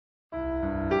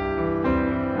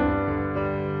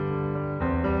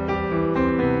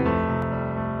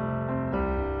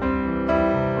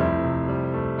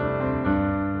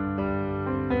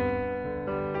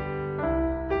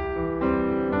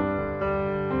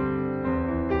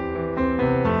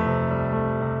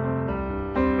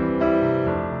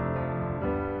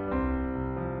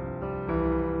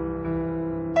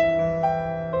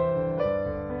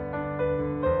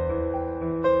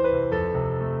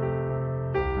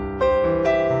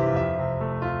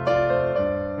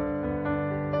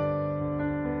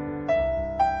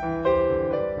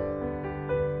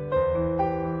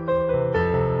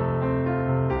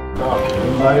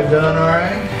Everybody doing all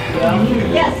right?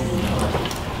 Yes.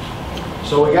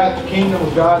 So we got the kingdom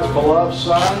of God's beloved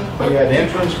Son. We had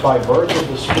entrance by birth of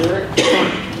the Spirit.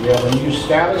 We have a new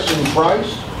status in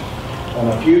Christ. And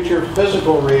a future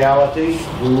physical reality.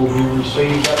 We will be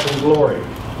received up in glory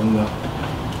when the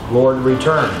Lord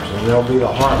returns. And there'll be the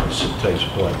harvest that takes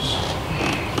place.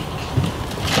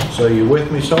 So you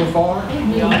with me so far?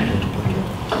 Yeah.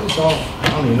 I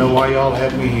don't even know why y'all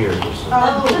had me here.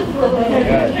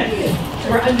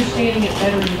 We're understanding it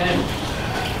better and better.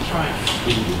 Trying.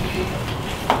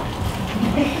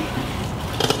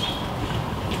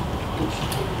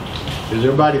 Is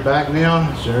everybody back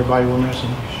now? Is there everybody we're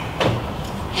missing?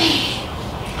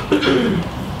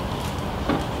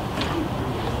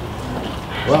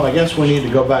 Well, I guess we need to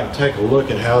go back and take a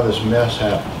look at how this mess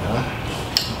happened, huh?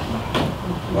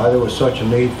 Why there was such a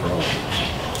need for all this.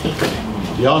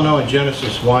 Y'all know in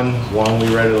Genesis 1:1,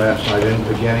 we read it last night, in the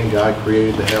beginning God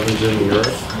created the heavens and the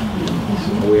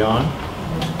earth. Are we on?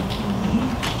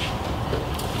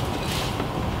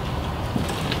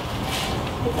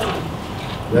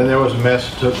 Then there was a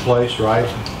mess that took place, right?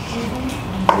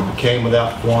 It became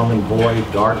without form and void,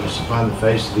 darkness upon the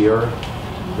face of the earth.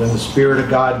 Then the Spirit of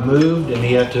God moved and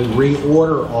He had to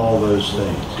reorder all those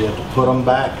things. He had to put them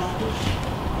back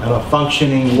in a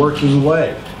functioning, working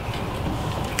way.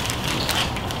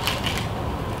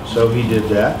 So He did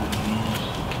that.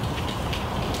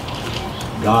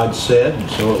 God said, and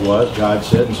so it was. God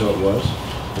said, and so it was.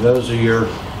 And those are your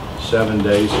 7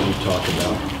 days that we talked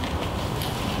about.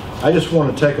 I just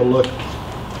want to take a look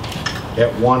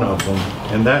at one of them,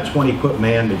 and that's when He put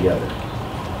man together.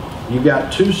 You've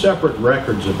got two separate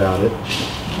records about it,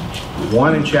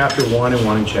 one in chapter 1 and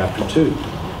one in chapter 2.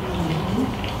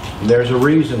 And there's a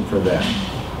reason for that.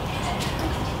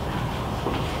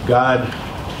 God,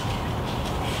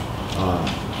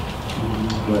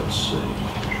 let's see.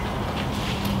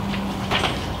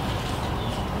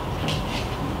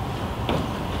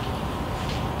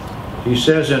 He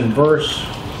says in verse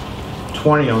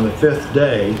 20, on the 5th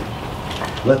day,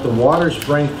 let the waters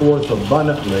bring forth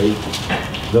abundantly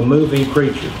the moving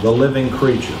creature, the living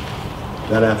creature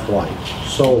that hath life,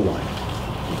 soul life,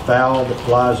 the fowl that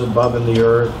flies above in the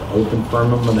earth, open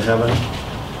firmament of the heaven.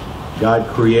 God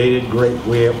created great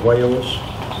whales,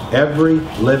 every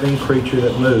living creature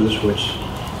that moves, which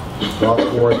brought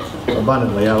forth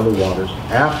abundantly out of the waters,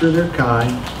 after their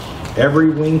kind, every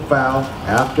winged fowl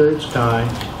after its kind.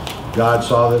 God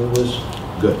saw that it was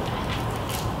good.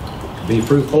 Be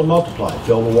fruitful and multiply.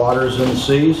 Fill the waters and the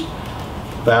seas.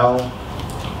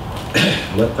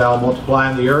 Let fowl multiply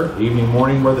in the earth. Evening,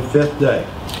 morning were the 5th day.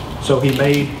 So He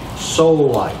made soul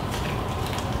life.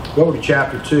 Go to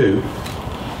chapter 2.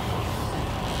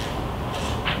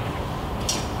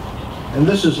 And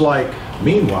this is like,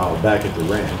 meanwhile, back at the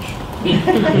ranch.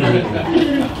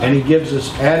 And He gives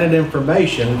us added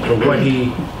information for what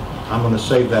I'm going to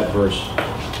save that verse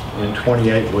in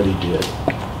 28, what He did.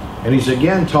 And He's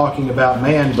again talking about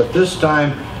man, but this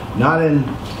time not in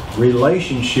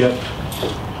relationship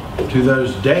to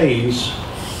those days,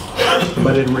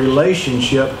 but in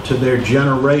relationship to their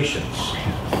generations.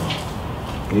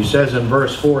 And He says in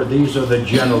verse 4, these are the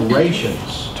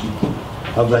generations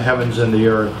of the heavens and the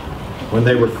earth when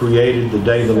they were created, the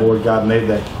day the Lord God made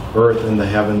the earth and the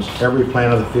heavens. Every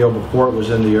plant of the field before it was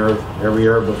in the earth, every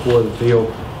herb before the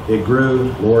field, it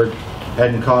grew. Lord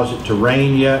hadn't caused it to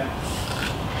rain yet.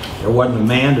 There wasn't a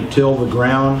man to till the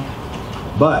ground,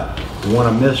 but when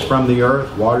a mist from the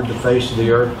earth watered the face of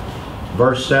the earth.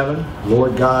 Verse 7,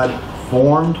 Lord God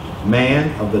formed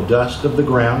man of the dust of the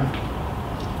ground,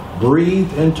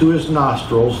 breathed into his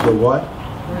nostrils the what?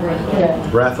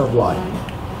 Breath of life.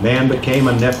 Man became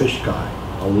a nephesh kai,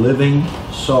 a living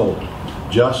soul,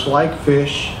 just like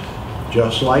fish,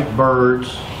 just like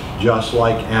birds, just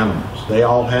like animals. They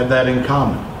all had that in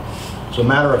common. As a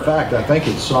matter of fact, I think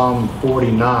it's Psalm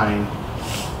 49.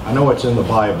 I know it's in the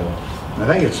Bible. I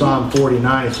think it's Psalm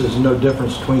 49. It says, no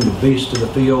difference between the beast of the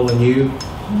field and you.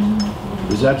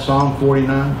 Is that Psalm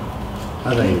 49?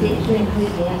 I think it is.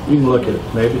 You can look at it.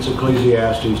 Maybe it's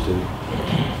Ecclesiastes too.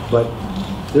 But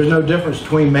there's no difference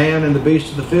between man and the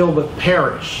beast of the field, but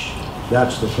perish.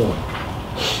 That's the point.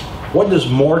 What does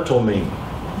mortal mean?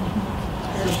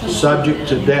 Subject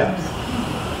to death.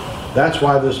 That's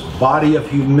why this body of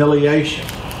humiliation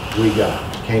we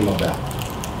got came about.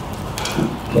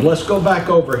 But let's go back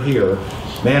over here.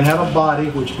 Man had a body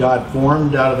which God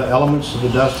formed out of the elements of the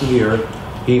dust of the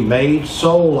earth. He made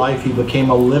soul life. He became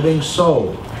a living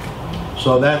soul.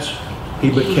 So He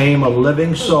became a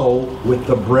living soul with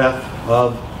the breath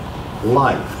of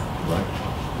life.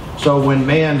 Right? So when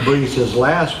man breathes his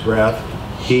last breath,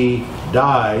 he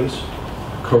dies,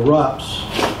 corrupts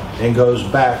and goes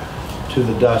back to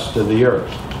the dust of the earth.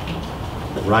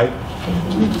 Right?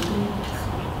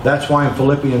 That's why in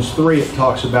Philippians 3 it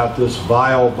talks about this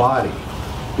vile body,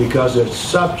 because it's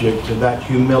subject to that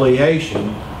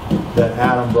humiliation that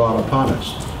Adam brought upon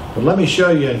us. But let me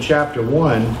show you in chapter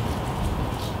 1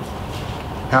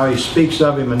 how he speaks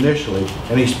of him initially.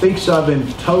 And he speaks of him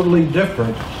totally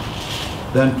different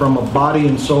than from a body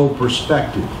and soul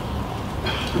perspective.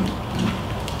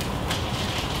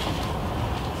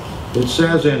 It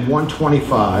says in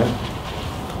 125,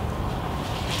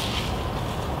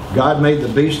 God made the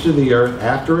beast of the earth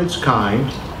after its kind,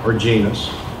 or genus,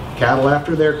 cattle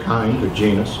after their kind, or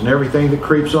genus, and everything that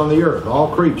creeps on the earth.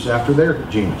 All creeps after their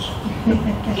genus.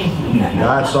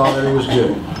 God saw that it was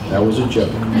good. That was a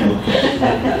joke.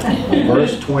 Okay.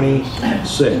 Verse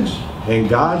 26. And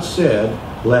God said,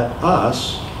 let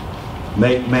us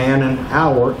make man in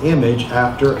our image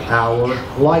after our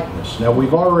likeness. Now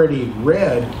we've already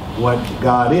read what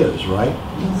God is, right?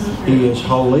 He is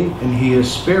holy and He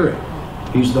is spirit.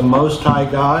 He's the Most High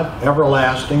God,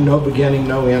 everlasting, no beginning,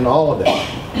 no end, all of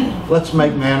that. Let's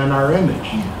make man in our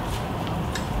image.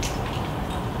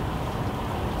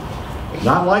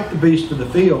 Not like the beast of the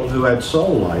field who had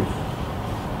soul life.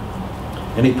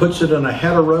 And he puts it in a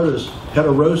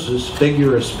heterosis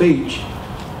figure of speech,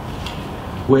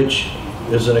 which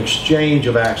is an exchange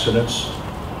of accidents.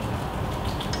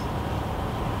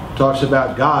 Talks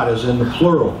about God as in the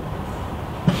plural.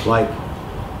 Like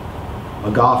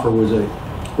a golfer would say,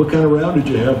 what kind of round did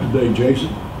you have today,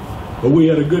 Jason? Well, we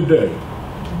had a good day.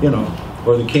 You know,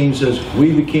 or the king says,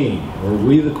 we the king, or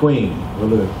we the queen,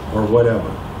 or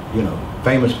whatever. You know,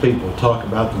 famous people talk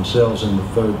about themselves in the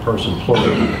third person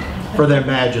plural for their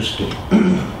majesty.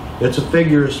 It's a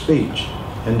figure of speech.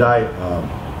 And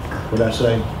what did I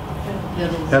say?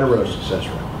 Heterosis, that's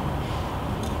right.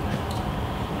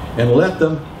 And let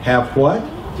them have what?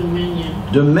 Dominion.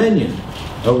 Dominion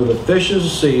over the fish of the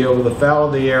sea, over the fowl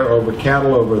of the air, over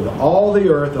cattle, over all the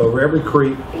earth, over every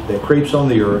creep that creeps on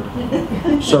the earth.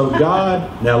 So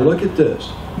God, now look at this,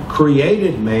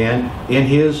 created man in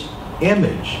His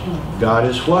image. God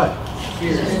is what?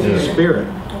 Spirit. Spirit.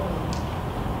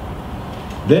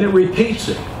 Then it repeats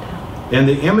it. In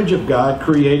the image of God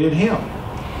created him.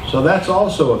 So that's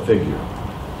also a figure.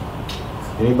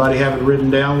 Anybody have it written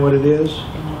down what it is?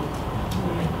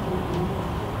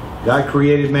 God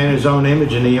created man in His own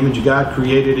image. In the image of God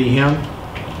created He him.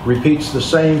 Repeats the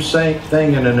same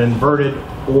thing in an inverted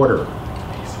order.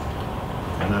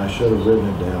 And I should have written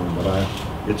it down, but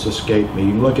it's escaped me.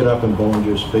 You can look it up in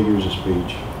Bollinger's Figures of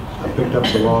Speech. I picked up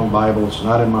the wrong Bible. It's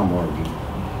not in my margin.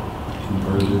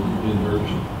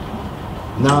 Inversion.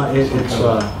 No, it's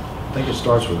I think it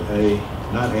starts with A,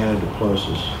 not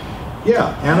anadiplosis.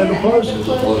 Yeah,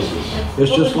 anadiplosis.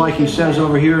 It's just like he says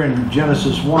over here in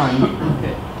Genesis 1,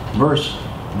 verse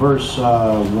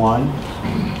 1.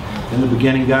 In the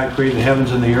beginning God created the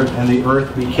heavens and the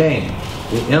earth became.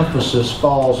 The emphasis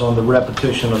falls on the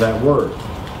repetition of that word.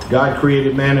 God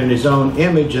created man in His own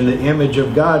image, and the image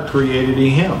of God created He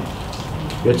him.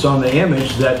 It's on the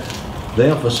image that the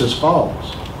emphasis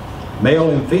falls.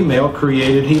 Male and female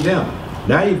created He them.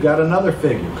 Now you've got another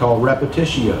figure called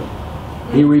repetitio.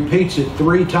 He repeats it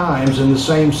 3 times in the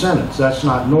same sentence. That's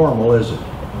not normal, is it?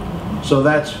 So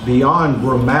that's beyond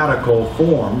grammatical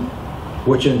form,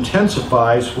 which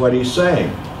intensifies what he's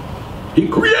saying. He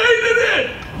created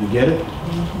it! You get it?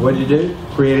 What did He do?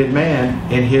 Created man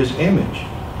in His image.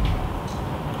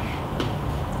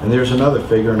 And there's another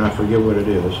figure, and I forget what it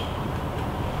is.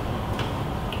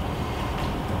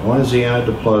 One is the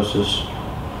anadiplosis.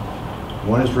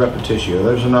 One is repetitio.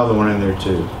 There's another one in there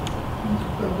too.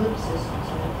 Prolipsis.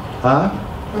 Huh?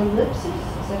 Prolipsis?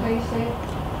 Is that how you say it?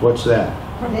 What's that?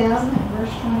 Down in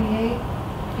verse 28.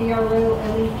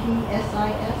 Prolipsis.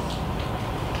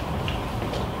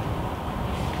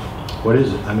 What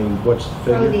is it? I mean, what's the From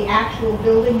figure? the actual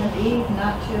building of Eve,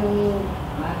 not to,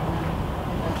 I don't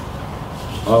know.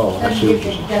 Oh, I Doesn't see give what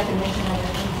you're the saying. definition of it.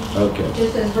 Okay. It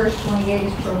just says verse 28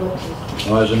 is prolipsis.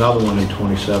 Well, there's another one in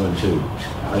 27 too.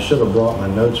 I should have brought my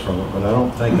notes from it, but I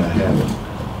don't think I have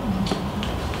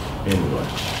it. Anyway.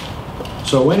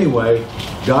 So anyway,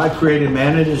 God created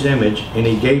man in His image, and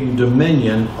He gave him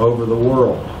dominion over the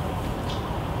world.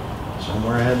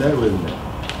 Somewhere I had that written down.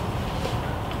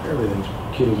 Everything's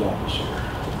kittywampus here.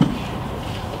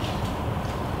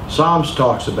 Psalms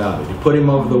talks about it. He put him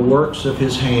over the works of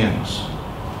His hands.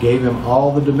 Gave him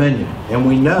all the dominion. And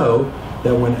we know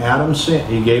that when Adam sinned,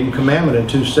 He gave him commandment in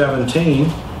 2:17,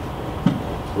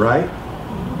 right?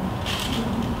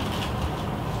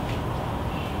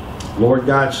 Lord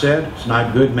God said, it's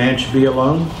not good man should be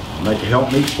alone. make a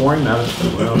helpmeet for him.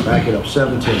 Well, back it up,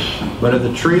 17. But of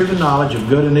the tree of the knowledge of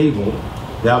good and evil,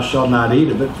 thou shalt not eat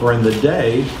of it, for in the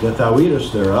day that thou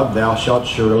eatest thereof, thou shalt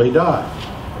surely die.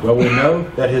 Well, we know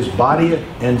that his body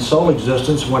and soul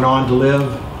existence went on to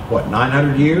live, what,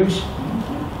 900 years?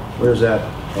 Where's that?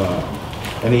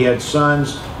 And he had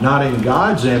sons not in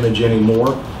God's image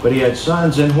anymore, but he had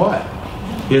sons in what?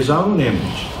 His own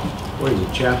image. What is it,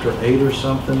 chapter 8 or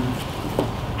something?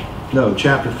 No,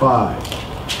 chapter 5.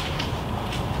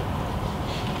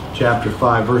 Chapter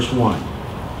 5, verse 1.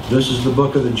 This is the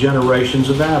book of the generations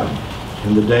of Adam.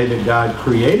 In the day that God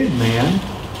created man,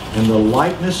 in the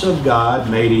likeness of God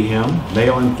made he him,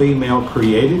 male and female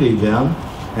created he them,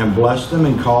 and blessed them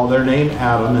and called their name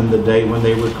Adam in the day when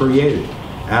they were created.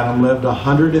 Adam lived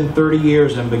 130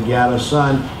 years and begat a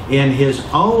son in his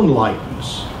own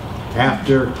likeness,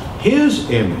 after his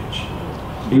image.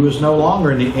 He was no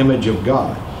longer in the image of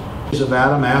God. The days of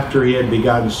Adam after he had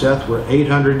begotten Seth were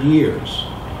 800 years.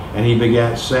 And he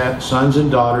begat sons and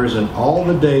daughters, and all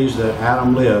the days that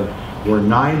Adam lived were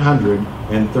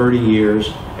 930 years,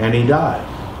 and he died.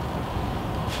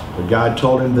 But God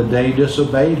told him the day he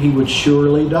disobeyed, he would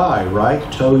surely die, right?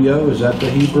 Toyo, is that the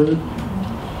Hebrew?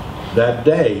 That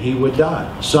day he would die.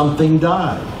 Something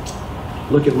died.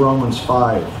 Look at Romans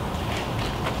 5.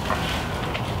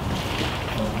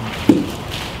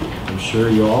 I'm sure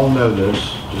you all know this.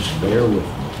 Just bear with me.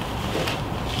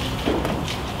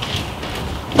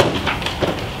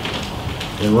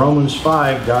 In Romans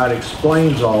 5, God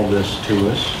explains all this to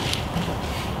us.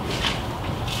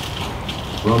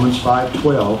 Romans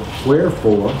 5:12,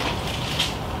 wherefore,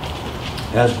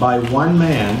 as by one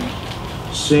man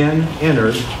sin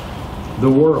entered the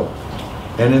world.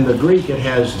 And in the Greek it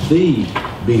has "the"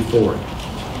 before it.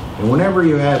 And whenever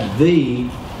you have "the"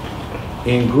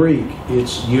 in Greek,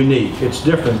 it's unique. It's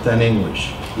different than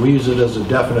English. We use it as a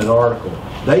definite article.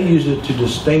 They use it to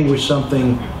distinguish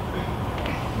something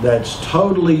that's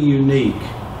totally unique,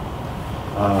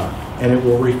 and it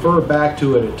will refer back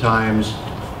to it at times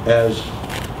as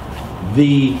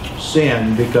the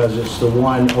sin, because it's the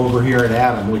one over here in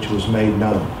Adam which was made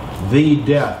known. The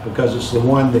death, because it's the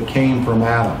one that came from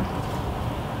Adam.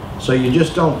 So you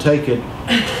just don't take it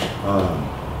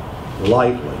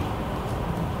lightly.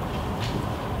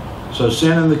 So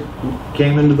sin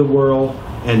came into the world,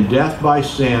 and death by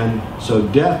sin. So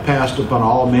death passed upon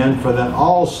all men, for that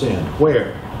all sinned.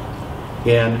 Where?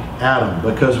 In Adam,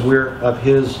 because we're of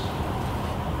his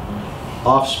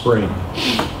offspring.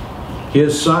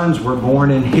 His sons were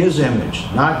born in his image,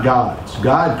 not God's.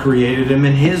 God created him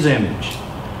in his image.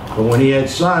 But when he had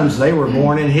sons, they were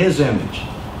born in his image.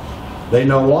 They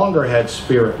no longer had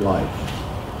spirit life.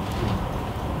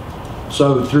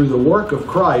 So through the work of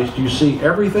Christ, you see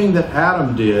everything that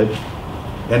Adam did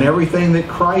and everything that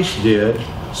Christ did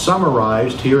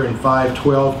summarized here in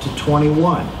 5:12 to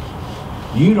 21.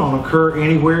 You don't occur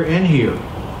anywhere in here.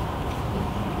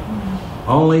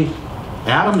 Only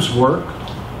Adam's work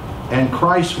and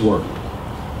Christ's work.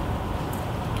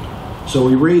 So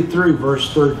we read through verse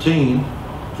 13,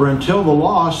 for until the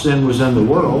law, sin was in the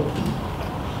world,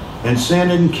 and sin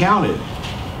isn't counted,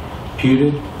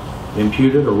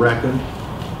 imputed or reckoned.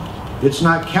 It's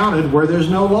not counted where there's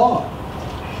no law.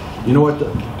 You know what?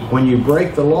 When you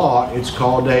break the law, it's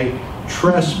called a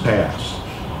trespass.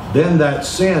 Then that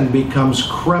sin becomes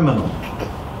criminal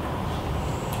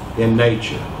in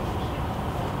nature.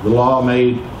 The law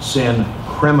made sin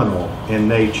criminal in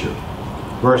nature.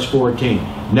 Verse 14,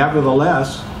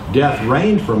 nevertheless, death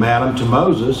reigned from Adam to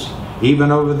Moses, even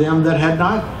over them that had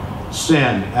not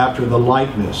sinned after the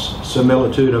likeness,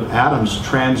 similitude of Adam's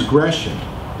transgression,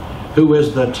 who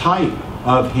is the type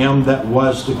of him that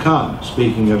was to come,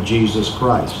 speaking of Jesus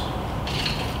Christ.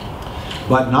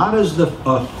 But not as the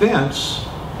offense,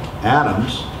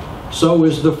 Adam's, so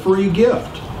is the free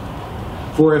gift.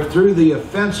 For if through the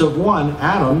offense of one,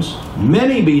 Adam's,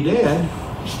 many be dead,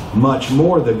 much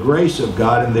more the grace of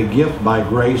God and the gift by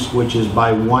grace, which is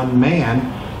by one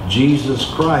man, Jesus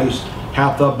Christ,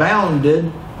 hath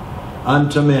abounded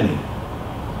unto many.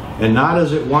 And not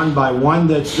as it one by one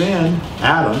that sinned,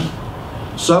 Adam,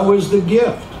 so is the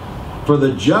gift. For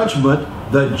the judgment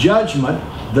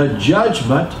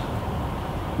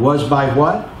was by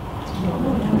what?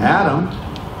 Adam,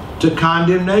 to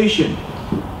condemnation.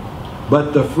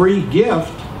 But the free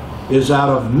gift is out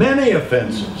of many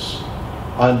offenses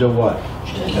unto what?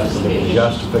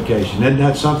 Justification. Isn't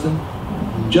that something?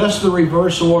 Just the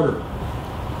reverse order.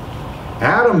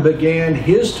 Adam began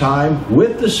his time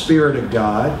with the Spirit of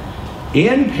God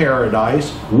in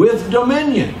paradise with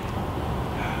dominion.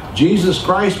 Jesus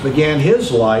Christ began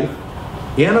his life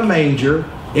in a manger,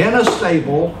 in a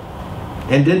stable,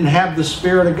 and didn't have the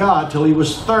Spirit of God till he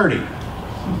was 30.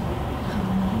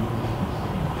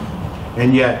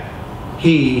 And yet,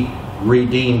 he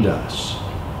redeemed us.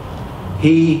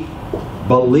 He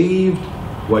believed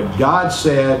what God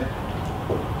said,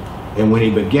 and when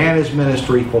he began his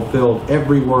ministry, fulfilled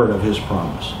every word of his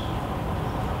promise.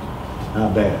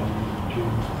 Not bad.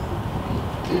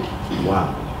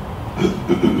 Wow.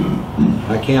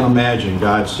 I can't imagine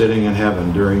God sitting in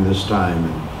heaven during this time.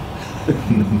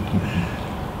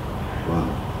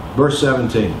 Wow. Verse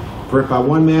 17. For if by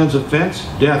one man's offense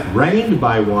death reigned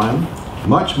by one,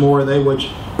 much more they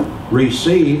which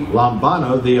receive,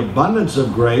 lambano, the abundance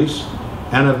of grace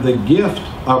and of the gift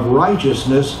of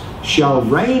righteousness shall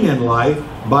reign in life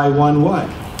by one what?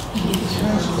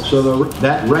 So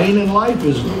that reign in life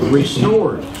is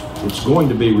restored. It's going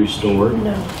to be restored.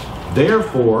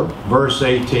 Therefore, verse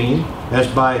 18, as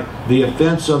by the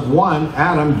offense of one,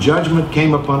 Adam, judgment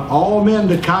came upon all men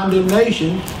to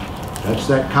condemnation. That's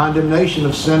that condemnation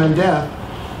of sin and death.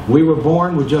 We were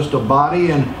born with just a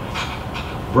body and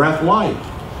breath life.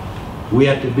 We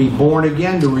have to be born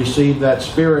again to receive that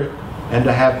Spirit and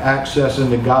to have access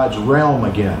into God's realm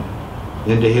again,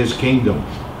 into his kingdom.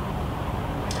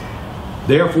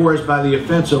 Therefore, as by the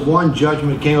offense of one,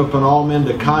 judgment came upon all men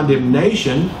to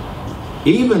condemnation,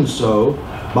 even so,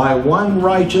 by one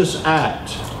righteous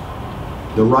act,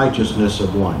 the righteousness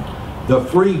of one, the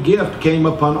free gift came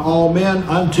upon all men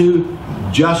unto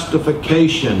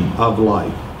justification of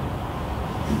life.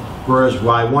 For as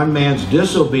by one man's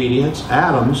disobedience,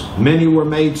 Adam's, many were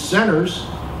made sinners,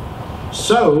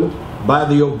 so by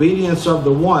the obedience of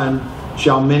the one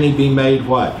shall many be made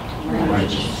what?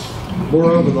 Righteous.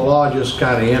 Moreover, the law just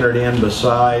kind of entered in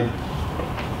beside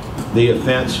the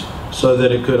offense so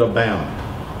that it could abound.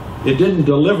 It didn't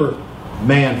deliver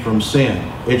man from sin.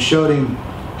 It showed him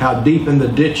how deep in the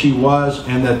ditch he was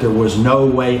and that there was no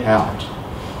way out.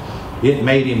 It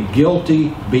made him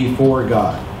guilty before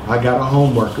God. I got a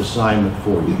homework assignment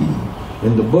for you.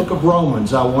 In the book of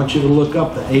Romans, I want you to look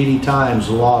up the 80 times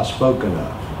the law is spoken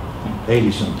of.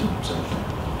 80 sometimes, I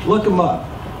think. Look them up.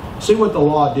 See what the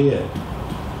law did.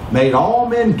 Made all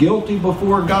men guilty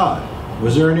before God.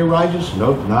 Was there any righteous?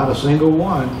 Nope, not a single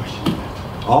one.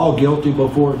 All guilty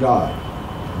before God.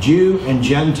 Jew and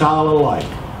Gentile alike.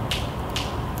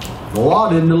 The law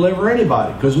didn't deliver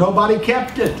anybody because nobody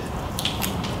kept it.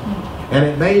 And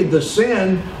it made the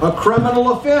sin a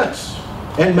criminal offense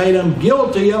and made them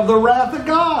guilty of the wrath of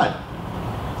God.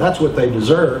 That's what they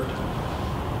deserved.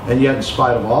 And yet, in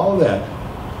spite of all of that,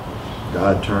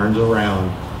 God turns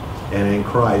around and in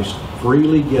Christ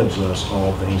freely gives us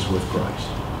all things with Christ.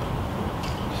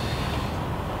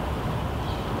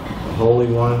 The Holy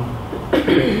One,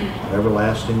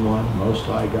 Everlasting One, Most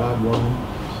High God One,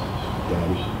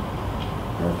 Daddy,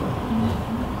 our Father.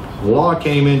 The law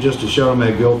came in just to show them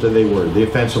how guilty they were. The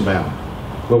offense abounded.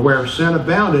 But where sin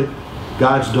abounded,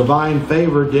 God's divine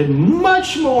favor did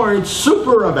much more. It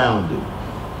superabounded.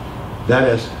 That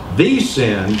is, the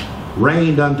sin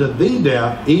reigned unto the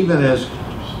death, even as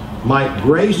might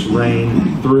grace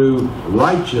reign through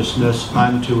righteousness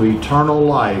unto eternal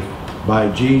life by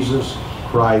Jesus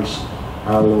Christ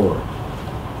our Lord.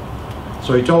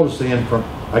 So he told us the end from,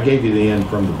 I gave you the end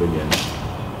from the beginning.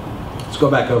 Let's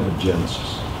go back over to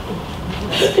Genesis.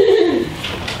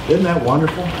 Isn't that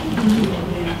wonderful?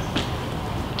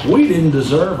 We didn't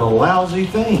deserve a lousy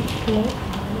thing.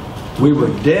 We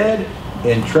were dead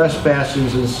in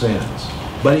trespasses and sins.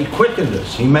 But he quickened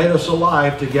us. He made us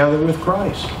alive together with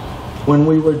Christ. When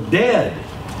we were dead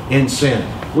in sin,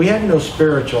 we had no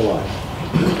spiritual life.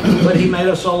 But he made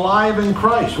us alive in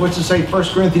Christ. What's it say?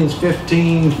 1 Corinthians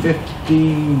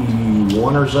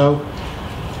 15:51 or so.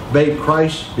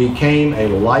 Christ became a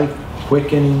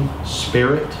life-quickening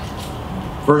spirit.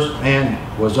 First man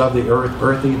was of the earth,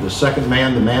 earthy. The second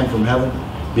man, the man from heaven,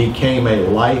 became a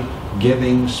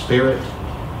life-giving spirit.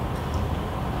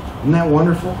 Isn't that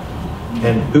wonderful?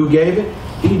 And who gave it?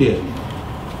 He did.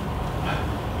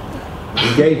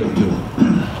 He gave it to them.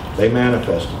 They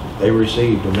manifested it. They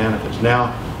received and manifested.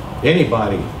 Now,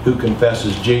 anybody who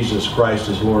confesses Jesus Christ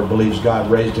as Lord, believes God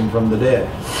raised him from the dead,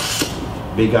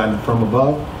 begotten from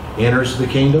above, enters the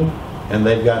kingdom, and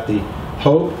they've got the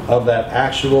hope of that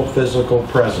actual physical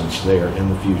presence there in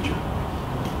the future.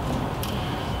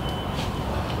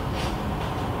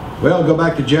 Well, go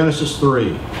back to Genesis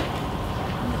 3.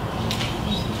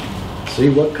 See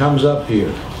what comes up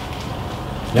here.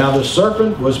 Now the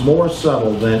serpent was more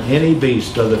subtle than any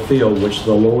beast of the field which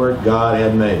the Lord God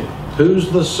had made. Who's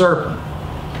the serpent?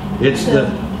 It's the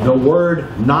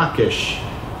word Nakish,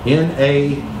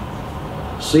 N-A-C-H-A-S-H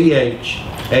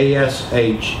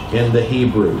in the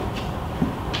Hebrew.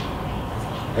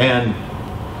 And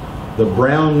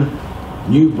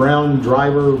New Brown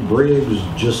Driver Briggs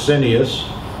Jusinius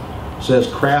says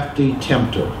crafty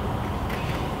tempter.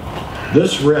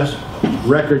 This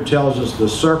record tells us the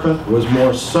serpent was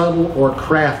more subtle or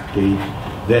crafty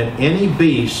than any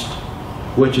beast,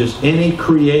 which is any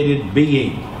created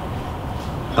being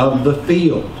of the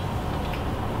field.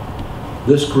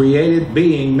 This created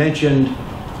being mentioned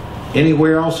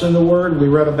anywhere else in the Word? We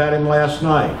read about him last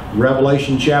night.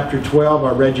 Revelation chapter 12,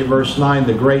 I read you verse 9.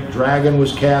 The great dragon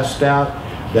was cast out,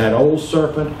 that old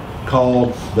serpent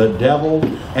called the devil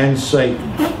and Satan,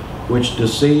 which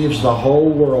deceives the whole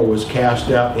world, was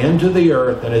cast out into the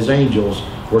earth, and his angels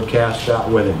were cast out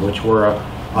with him, which were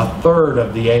a third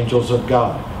of the angels of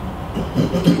God.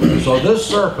 So this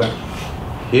serpent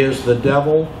is the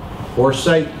devil or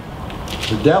Satan.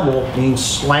 The devil means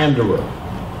slanderer.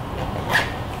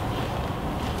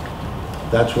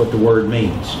 That's what the word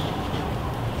means.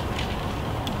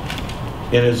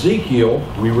 In Ezekiel,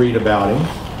 we read about him.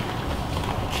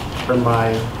 From my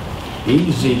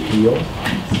Ezekiel,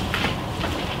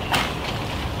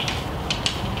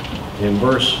 in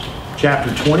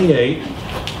chapter 28,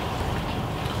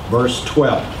 verse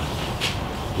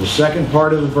 12. The second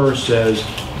part of the verse says,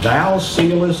 "Thou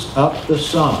sealest up the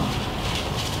sum."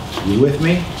 You with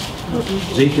me?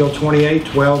 Ezekiel 28,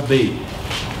 12b.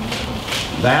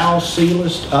 Thou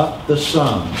sealest up the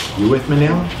sum. You with me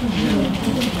now?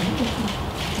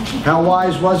 How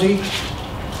wise was he?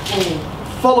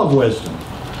 Full of wisdom.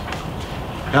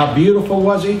 How beautiful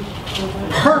was he?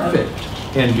 Perfect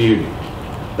in beauty.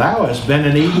 Thou hast been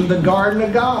in Eden, the garden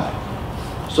of God.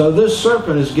 So this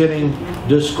serpent is getting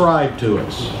described to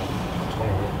us.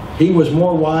 He was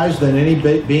more wise than any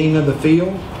being of the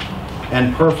field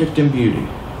and perfect in beauty.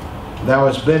 Thou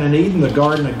hast been in Eden, the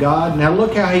garden of God. Now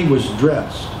look how he was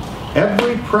dressed.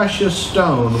 Every precious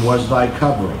stone was thy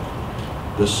covering.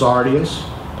 The sardius,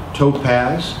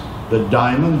 topaz, the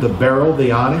diamond, the beryl,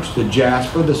 the onyx, the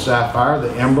jasper, the sapphire,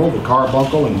 the emerald, the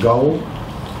carbuncle, and gold.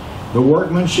 The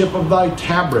workmanship of thy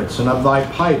tabrets and of thy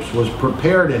pipes was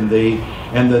prepared in thee,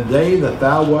 and the day that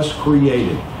thou wast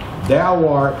created. Thou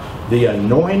art the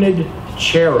anointed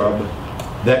cherub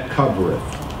that covereth,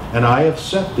 and I have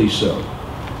set thee so.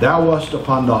 Thou wast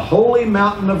upon the holy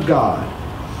mountain of God.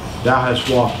 Thou hast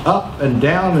walked up and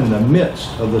down in the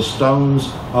midst of the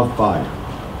stones of fire.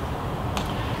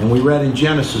 And we read in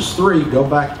Genesis 3, go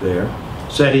back there,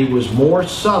 said he was more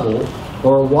subtle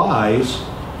or wise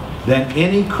than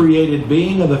any created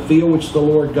being of the field which the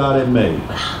Lord God had made.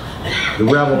 The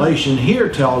revelation here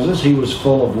tells us he was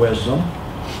full of wisdom,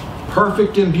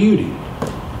 perfect in beauty.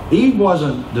 Eve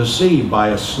wasn't deceived by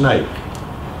a snake.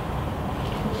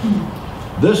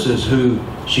 This is who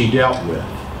she dealt with.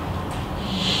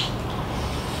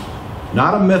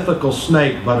 Not a mythical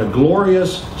snake, but a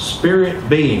glorious spirit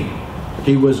being.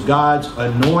 He was God's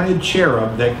anointed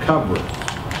cherub that covereth.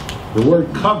 The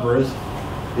word covereth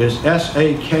is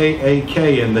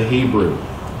S-A-K-A-K in the Hebrew.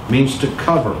 It means to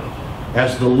cover,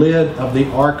 as the lid of the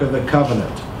Ark of the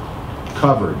Covenant.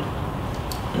 Covered.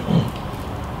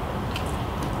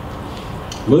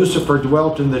 Lucifer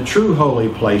dwelt in the true holy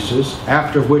places,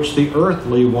 after which the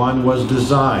earthly one was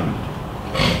designed.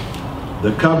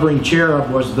 The covering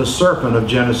cherub was the serpent of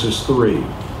Genesis 3.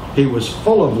 He was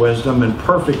full of wisdom and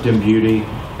perfect in beauty,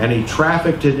 and he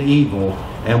trafficked in evil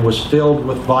and was filled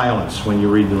with violence, when you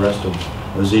read the rest of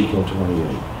Ezekiel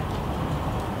 28.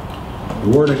 The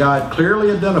Word of God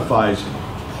clearly identifies him.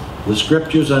 The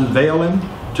Scriptures unveil him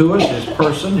to us, his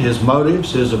person, his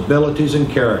motives, his abilities, and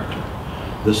character.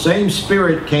 The same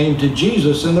Spirit came to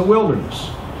Jesus in the wilderness.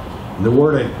 And the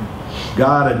Word of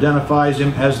God identifies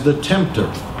him as the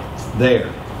tempter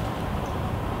there.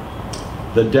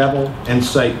 The devil and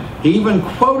Satan. He even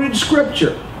quoted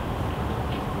Scripture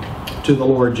to the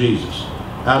Lord Jesus,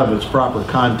 out of its proper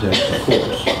context, of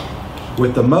course,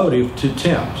 with the motive to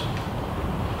tempt.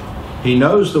 He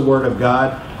knows the Word of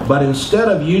God, but instead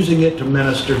of using it to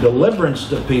minister deliverance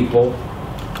to people,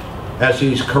 as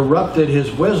he's corrupted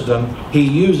his wisdom, he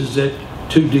uses it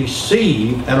to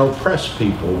deceive and oppress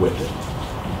people with it.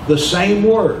 The same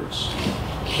words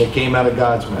that came out of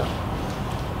God's mouth.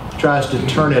 Tries to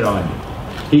turn it on you.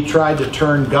 He tried to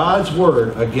turn God's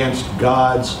Word against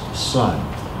God's Son.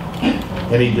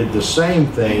 And he did the same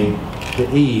thing to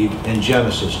Eve in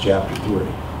Genesis chapter 3.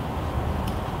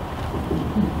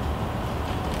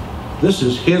 This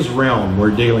is his realm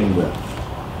we're dealing with.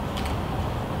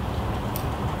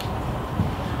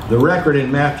 The record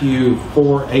in Matthew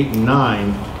 4, 8, and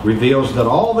 9 reveals that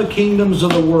all the kingdoms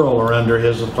of the world are under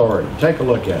his authority. Take a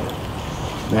look at it.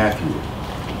 Matthew.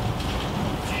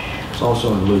 It's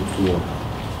also in Luke 4.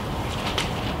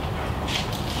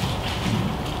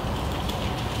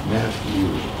 Matthew.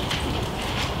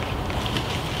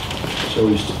 So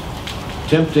he's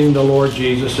tempting the Lord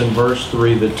Jesus in verse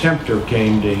 3. The tempter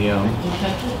came to him.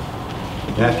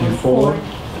 Matthew 4,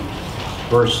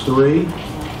 verse 3.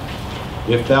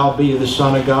 If thou be the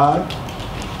Son of God.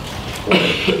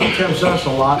 He tempts us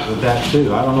a lot with that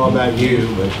too. I don't know about you,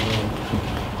 but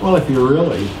well, if you're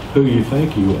really who you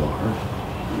think you are,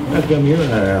 how come you're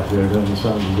not out there doing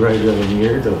something greater than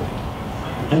you're doing?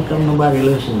 How come nobody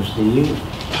listens to you?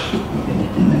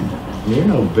 You're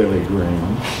no Billy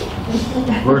Graham.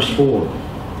 Verse 4.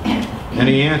 And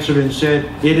he answered and said,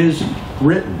 it is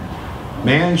written,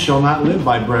 man shall not live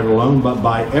by bread alone, but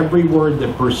by every word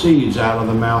that proceeds out of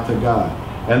the mouth of God.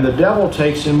 And the devil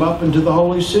takes him up into the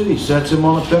holy city, sets him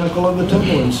on a pinnacle of the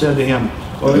temple, and said to him,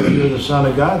 well, if you're the Son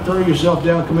of God, throw yourself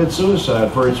down, commit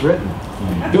suicide, for it's written.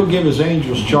 He'll give his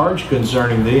angels charge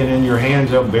concerning thee, and in your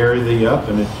hands they'll bear thee up,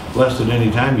 and lest at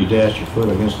any time you dash your foot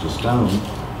against a stone.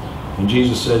 And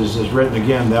Jesus says, it is written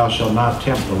again, thou shalt not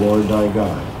tempt the Lord thy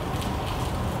God.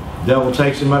 The devil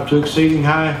takes him up to exceeding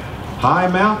high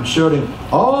mountain, showed him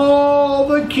all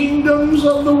the kingdoms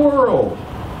of the world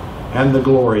and the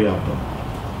glory of them.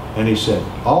 And he said,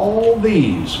 all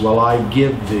these will I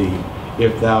give thee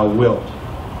if thou wilt.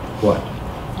 What?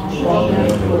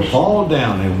 Fall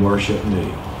down and worship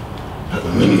me.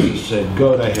 Jesus said,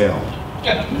 go to hell.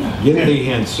 Get thee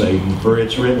hence, Satan, for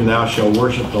it's written, thou shalt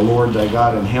worship the Lord thy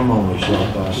God, and him only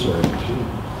shalt thou serve.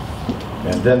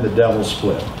 And then the devil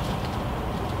split.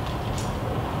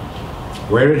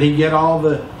 Where did he get all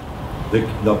the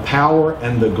power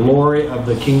and the glory of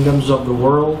the kingdoms of the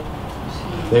world?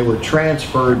 They were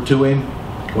transferred to him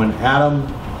when Adam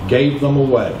gave them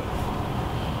away.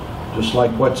 Just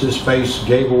like what's-his-face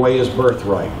gave away his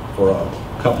birthright for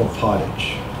a cup of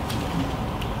pottage.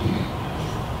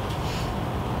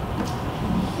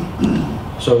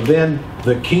 So then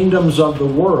the kingdoms of the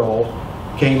world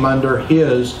came under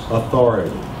his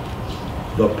authority.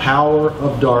 The power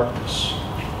of darkness.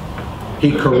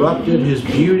 He corrupted his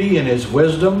beauty and his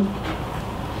wisdom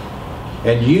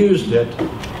and used it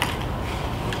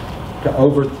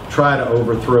to try to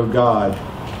overthrow God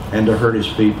and to hurt his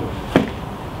people.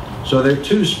 So there are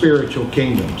two spiritual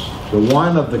kingdoms. The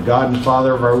one of the God and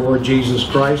Father of our Lord Jesus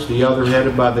Christ, the other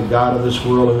headed by the God of this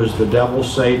world, who is the devil,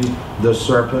 Satan, the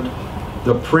serpent,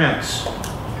 the prince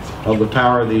of the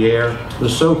power of the air, the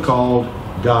so-called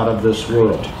God of this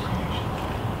world.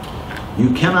 You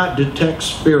cannot detect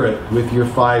spirit with your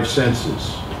five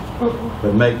senses.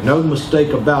 But make no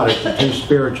mistake about it, the two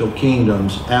spiritual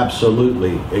kingdoms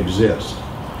absolutely exist.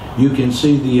 You can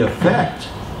see the effect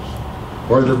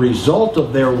or the result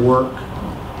of their work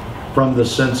from the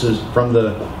senses, from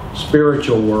the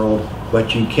spiritual world,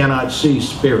 but you cannot see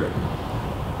spirit.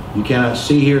 You cannot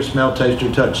see, hear, smell, taste,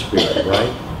 or touch spirit,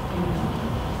 right?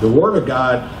 The Word of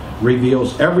God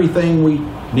reveals everything we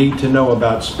need to know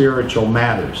about spiritual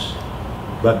matters.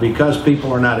 But because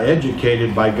people are not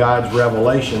educated by God's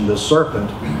revelation, the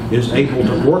serpent is able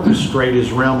to orchestrate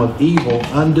his realm of evil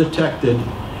undetected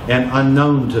and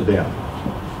unknown to them.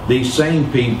 These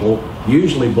same people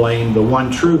usually blame the one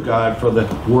true God for the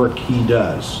work he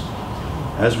does.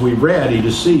 As we read, he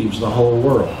deceives the whole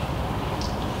world.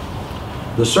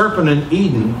 The serpent in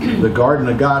Eden, the garden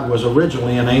of God, was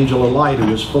originally an angel of light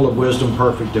who was full of wisdom,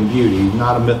 perfect in beauty,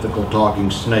 not a mythical talking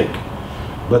snake,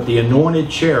 but the anointed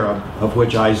cherub of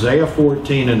which Isaiah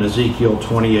 14 and Ezekiel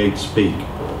 28 speak.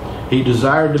 He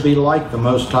desired to be like the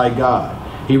Most High God.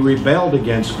 He rebelled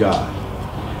against God,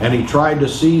 and he tried to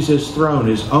seize his throne.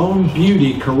 His own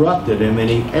beauty corrupted him, and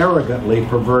he arrogantly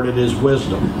perverted his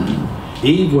wisdom.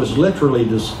 Eve was literally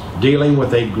dealing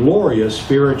with a glorious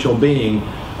spiritual being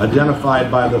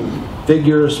identified by the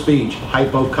figure of speech,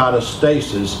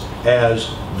 hypokatastasis,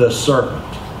 as the serpent.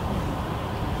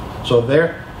 So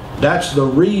that's the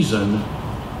reason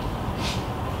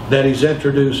that he's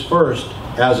introduced first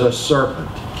as a serpent.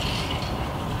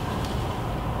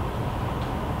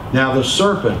 Now the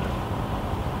serpent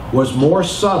was more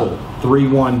subtle,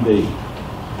 3:1b,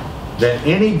 than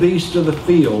any beast of the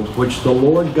field which the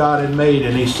Lord God had made.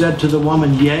 And he said to the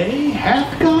woman, Yea,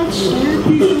 hath God said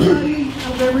you shall not eat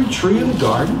of every tree of the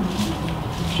garden?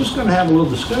 Just going to have a little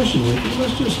discussion with you.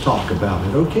 Let's just talk about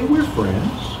it, okay? We're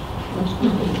friends.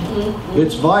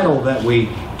 It's vital that we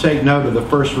take note of the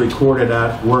first recorded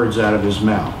words out of his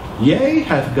mouth. Yea,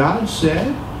 hath God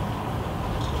said?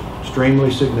 Extremely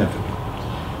significant.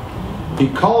 He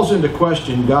calls into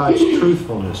question God's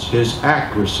truthfulness, his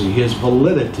accuracy, his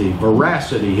validity,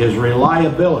 veracity, his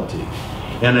reliability,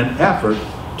 in an effort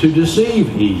to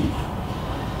deceive Eve,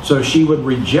 so she would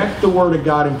reject the word of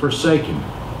God and forsake him.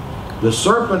 The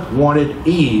serpent wanted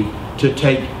Eve to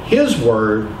take his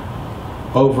word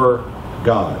over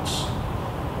God's.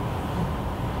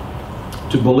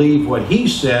 To believe what he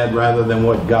said rather than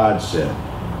what God said.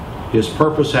 His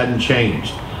purpose hadn't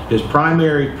changed. His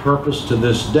primary purpose to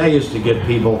this day is to get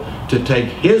people to take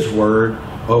his word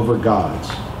over God's.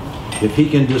 If he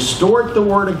can distort the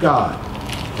word of God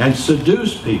and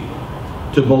seduce people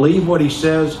to believe what he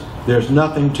says, there's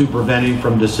nothing to prevent him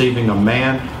from deceiving a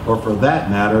man, or for that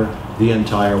matter, the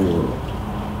entire world.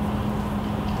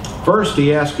 First,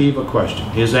 he asked Eve a question,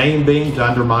 his aim being to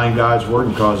undermine God's word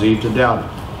and cause Eve to doubt it.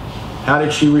 How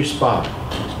did she respond?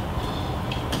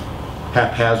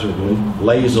 Haphazardly,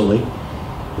 lazily.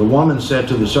 The woman said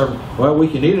to the serpent, well, we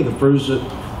can eat of the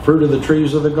fruit of the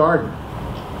trees of the garden.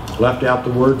 Left out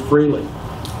the word freely.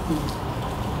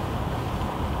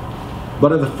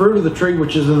 But of the fruit of the tree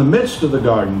which is in the midst of the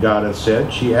garden, God hath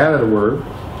said, she added a word,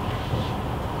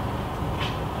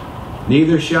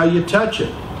 neither shall you touch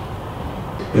it.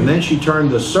 And then she turned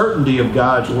the certainty of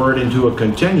God's word into a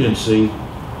contingency,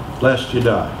 lest you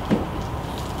die.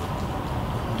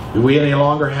 Do we any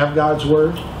longer have God's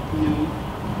word?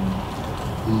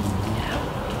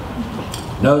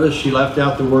 Notice she left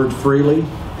out the word freely,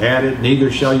 added, neither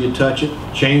shall you touch it,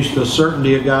 changed the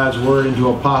certainty of God's word into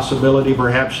a possibility,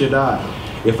 perhaps you die.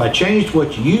 If I changed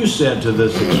what you said to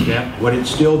this extent, would it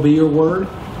still be your word?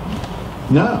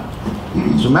 No.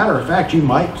 As a matter of fact, you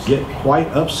might get quite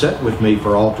upset with me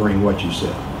for altering what you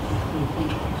said.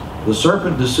 The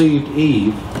serpent deceived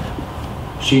Eve.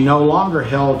 She no longer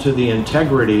held to the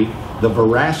integrity, the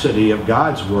veracity of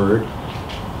God's word,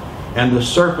 and the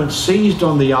serpent seized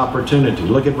on the opportunity.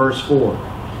 Look at verse 4.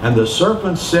 And the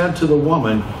serpent said to the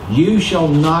woman, you shall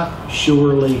not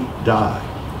surely die.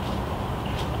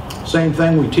 Same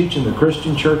thing we teach in the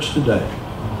Christian church today.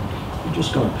 You're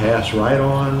just going to pass right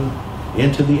on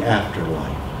into the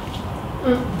afterlife.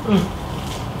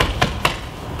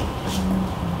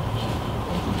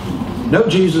 No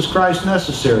Jesus Christ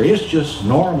necessary. It's just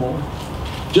normal.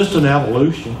 Just an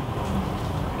evolution.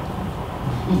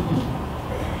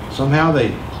 Somehow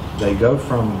they go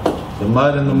from the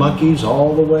mud and the monkeys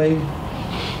all the way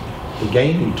to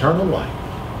gain eternal life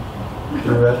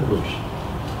through evolution.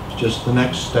 It's just the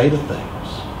next state of things.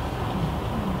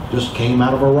 Just came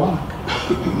out of a rock.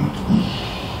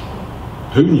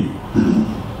 Who knew?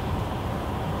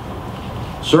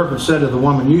 Serpent said to the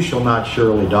woman, you shall not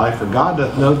surely die, for God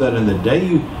doth know that in the day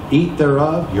you eat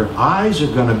thereof, your eyes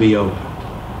are going to be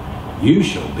opened. You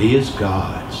shall be as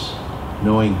gods,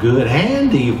 knowing good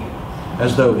and evil,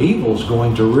 as though evil is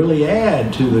going to really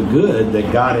add to the good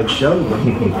that God had showed them.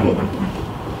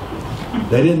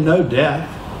 They didn't know death,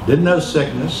 didn't know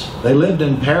sickness. They lived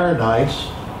in paradise.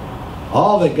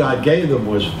 All that God gave them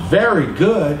was very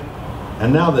good.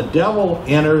 And now the devil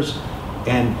enters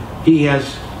and he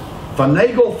has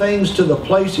finagled things to the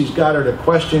place he's got her to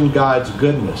question God's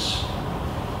goodness.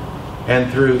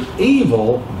 And through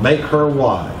evil, make her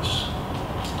wise.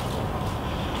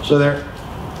 So there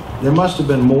must have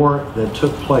been more that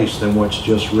took place than what's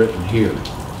just written here.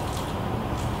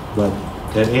 But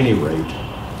at any rate,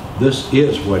 this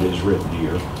is what is written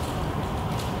here.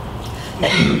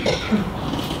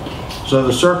 So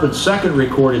the serpent's second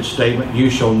recorded statement, you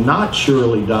shall not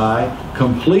surely die,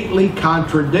 completely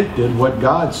contradicted what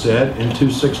God said in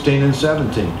 2:16 and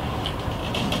 17.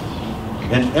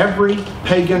 And every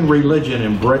pagan religion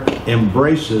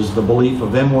embraces the belief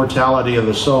of immortality of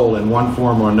the soul in one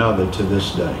form or another to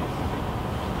this day.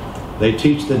 They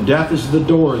teach that death is the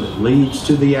door that leads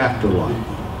to the afterlife,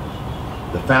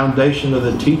 the foundation of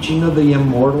the teaching of the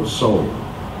immortal soul.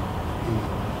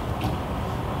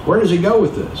 Where does he go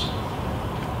with this?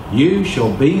 You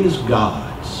shall be as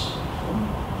gods,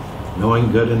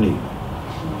 knowing good and evil.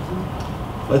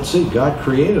 Let's see, God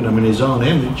created them in his own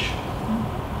image.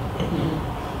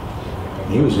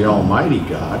 He was the Almighty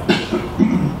God,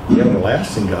 the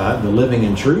everlasting God, the living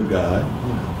and true God.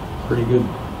 Pretty good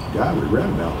God we read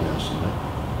about last night.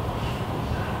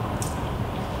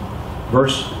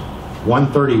 Verse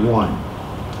 131.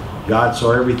 God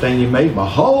saw everything he made.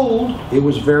 Behold, it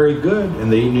was very good.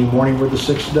 And the evening and morning were the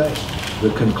sixth day.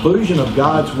 The conclusion of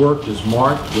God's work is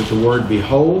marked with the word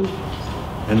behold.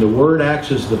 And the word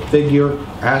acts as the figure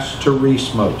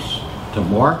asterismos, to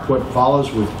mark what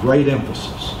follows with great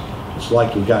emphasis. It's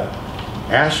like you've got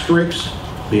asterisks,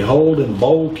 behold in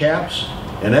bold caps,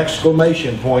 and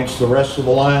exclamation points the rest of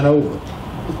the line over.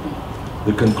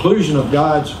 The conclusion of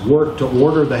God's work to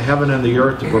order the heaven and the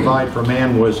earth to provide for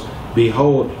man was,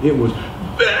 behold, it was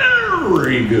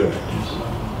very good.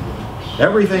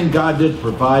 Everything God did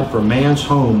provide for man's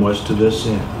home was to this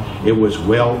end. It was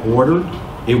well ordered,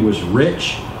 it was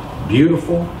rich,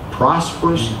 beautiful,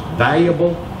 prosperous,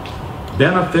 valuable,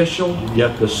 beneficial,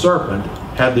 yet the serpent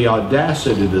had the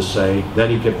audacity to say that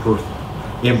he could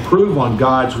improve on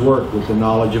God's work with the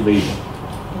knowledge of evil.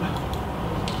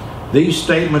 These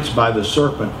statements by the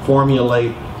serpent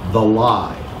formulate the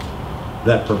lie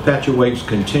that perpetuates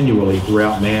continually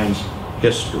throughout man's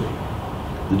history.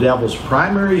 The devil's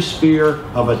primary sphere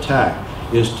of attack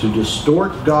is to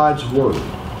distort God's word.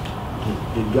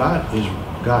 Is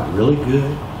God really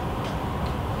good?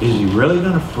 Is he really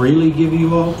going to freely give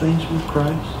you all things with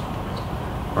Christ?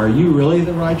 Are you really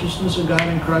the righteousness of God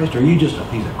in Christ? Or are you just a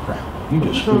piece of crap? You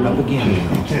just screwed up again.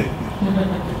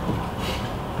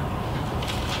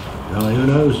 Well, who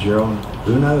knows, Gerald?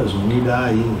 Who knows? When you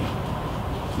die,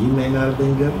 you may not have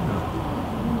been good enough.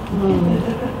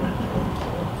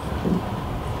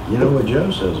 You know what Joe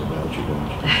says about you, don't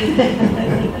you?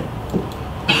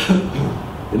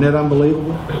 Isn't it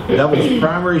unbelievable? The devil's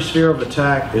primary sphere of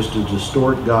attack is to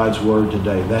distort God's word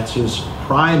today. That's his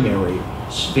primary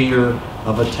sphere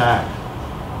of attack.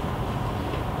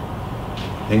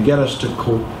 And get us to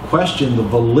question the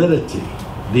validity,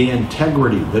 the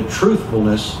integrity, the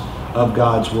truthfulness of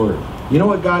God's word. You know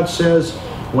what God says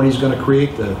when he's going to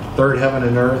create the third heaven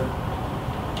and earth?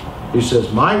 He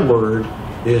says, my word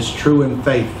is true and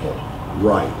faithful,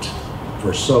 right,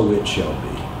 for so it shall be.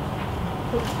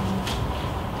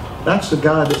 That's the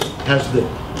God that has the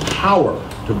power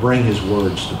to bring his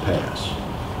words to pass.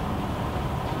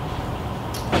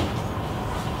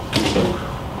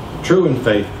 True and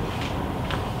faithful.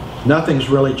 Nothing's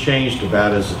really changed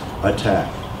about his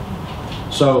attack.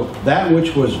 So that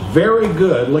which was very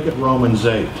good, look at Romans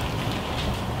 8.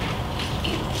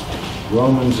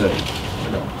 Romans 8.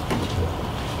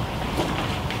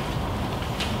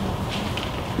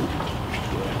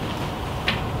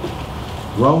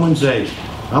 Romans 8.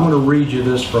 I'm going to read you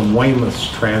this from Weymouth's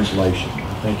translation.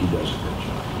 I think he does a good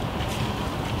job.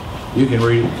 You can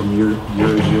read it from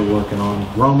yours you're working on.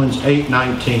 Romans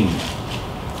 8:19.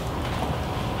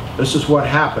 This is what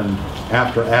happened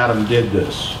after Adam did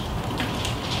this.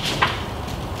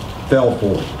 Fell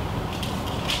forward.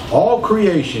 All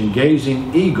creation,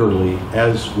 gazing eagerly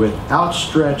as with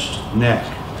outstretched neck,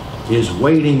 is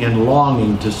waiting and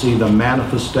longing to see the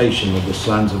manifestation of the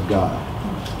sons of God.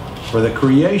 For the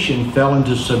creation fell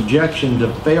into subjection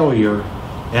to failure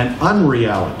and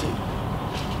unreality.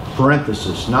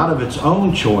 Parenthesis, not of its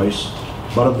own choice,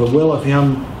 but of the will of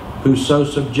him who so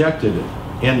subjected it.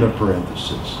 End of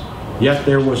parenthesis. Yet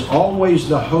there was always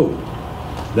the hope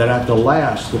that at the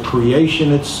last the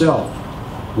creation itself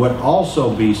would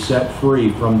also be set free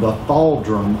from the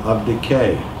thraldom of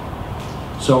decay,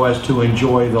 so as to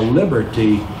enjoy the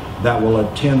liberty that will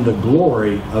attend the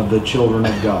glory of the children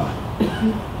of God.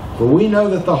 For we know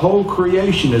that the whole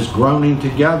creation is groaning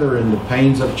together in the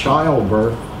pains of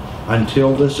childbirth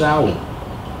until this hour.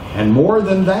 And more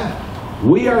than that,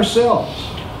 we ourselves,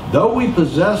 though we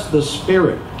possess the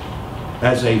Spirit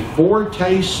as a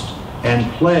foretaste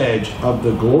and pledge of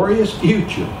the glorious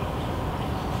future,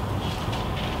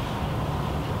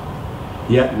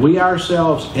 yet we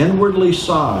ourselves inwardly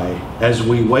sigh as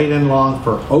we wait and long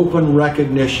for open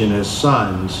recognition as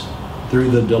sons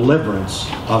through the deliverance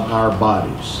of our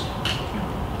bodies.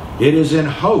 It is in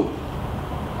hope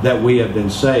that we have been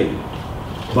saved,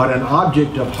 but an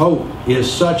object of hope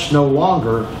is such no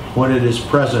longer when it is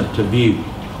present to view.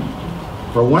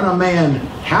 For when a man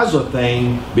has a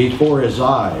thing before his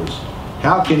eyes,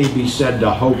 how can he be said to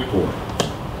hope for it?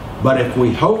 But if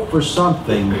we hope for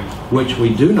something which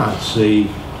we do not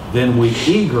see, then we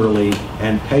eagerly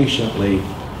and patiently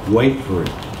wait for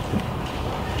it.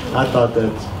 I thought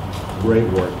that's great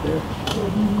work there.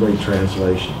 Great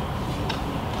translation.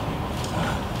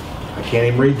 I can't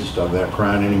even read the stuff without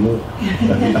crying anymore.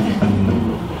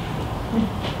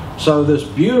 So this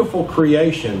beautiful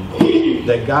creation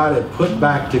that God had put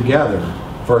back together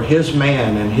for his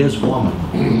man and his woman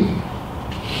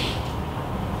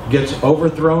gets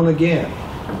overthrown again.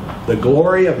 The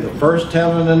glory of the first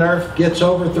heaven and earth gets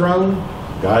overthrown.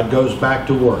 God goes back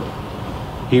to work.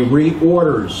 He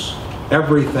reorders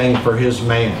everything for his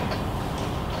man.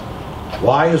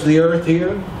 Why is the earth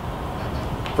here?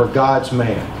 For God's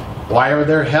man. Why are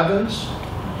there heavens?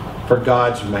 For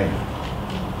God's man.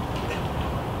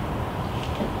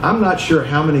 I'm not sure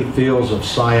how many fields of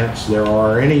science there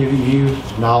are. Any of you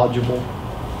knowledgeable?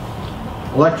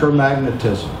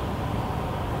 Electromagnetism.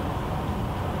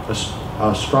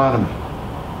 Astronomy.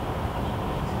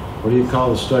 What do you call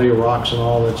the study of rocks and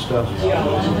all that stuff?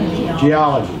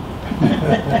 Geology.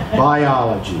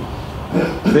 Biology.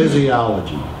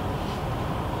 Physiology.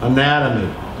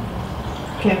 Anatomy.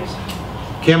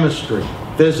 Chemistry.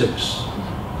 Physics.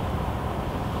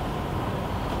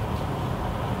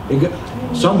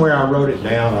 Somewhere I wrote it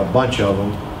down, a bunch of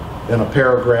them. in a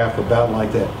paragraph about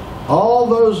like that. All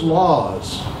those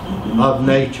laws of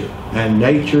nature and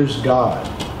nature's God,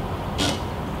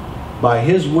 by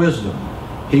His wisdom,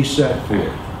 He set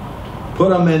forth. Put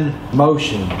them in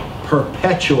motion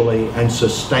perpetually and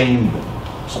sustained them.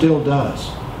 Still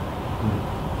does.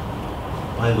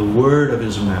 By the word of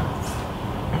His mouth.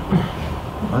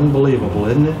 Unbelievable,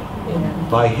 isn't it? Yeah.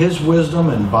 By His wisdom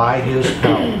and by His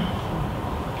power.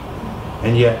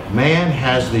 And yet man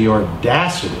has the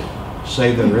audacity to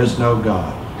say there is no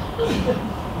God.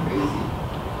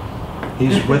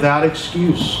 He's without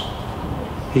excuse.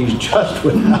 He's just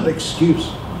without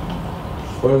excuse.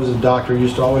 What was the doctor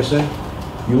used to always say?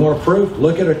 You want proof?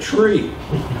 Look at a tree.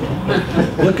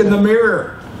 Look in the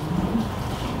mirror.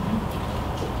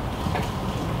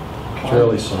 It's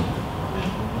really something.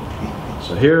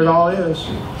 So here it all is.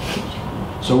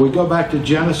 So we go back to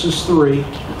Genesis 3.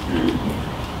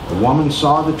 The woman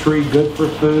saw the tree good for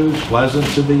food, pleasant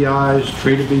to the eyes,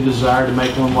 tree to be desired to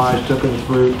make one wise, took of the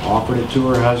fruit, offered it to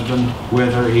her husband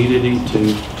with her, eat it, eat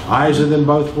too. Eyes of them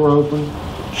both were open.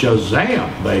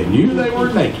 Shazam! They knew they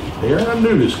were naked. They're in a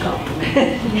nudist company.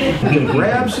 They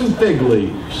grabbed some fig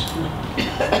leaves,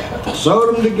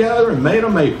 sewed them together, and made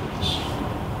them aprons.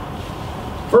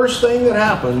 First thing that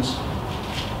happens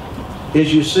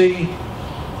is you see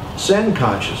sin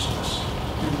consciousness.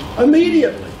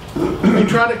 Immediately. They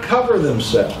try to cover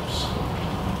themselves.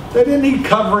 They didn't need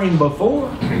covering before.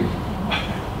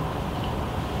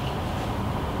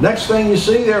 Next thing you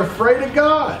see, they're afraid of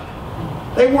God.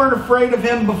 They weren't afraid of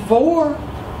Him before.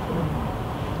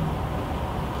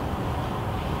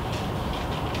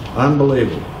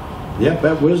 Unbelievable. Yep,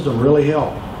 that wisdom really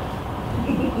helped.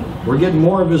 We're getting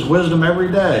more of His wisdom every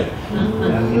day.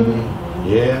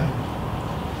 Yeah.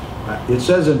 It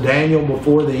says in Daniel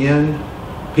before the end,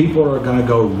 people are going to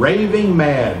go raving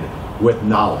mad with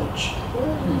knowledge.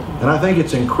 And I think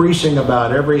it's increasing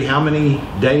about every how many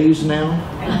days now?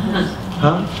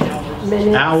 Huh?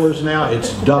 Minutes. Hours now.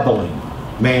 It's doubling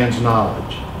man's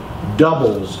knowledge.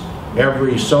 Doubles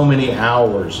every so many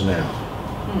hours now.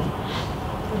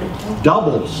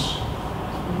 Doubles.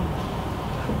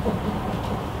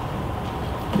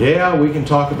 Yeah, we can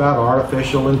talk about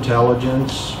artificial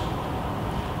intelligence.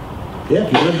 Yeah,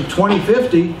 if you live to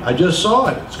 2050, I just saw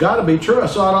it. It's got to be true. I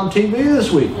saw it on TV this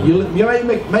week. You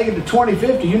make it to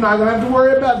 2050, you're not going to have to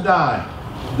worry about dying.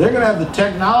 They're going to have the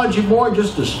technology, boy,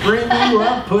 just to string you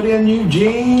up, put in new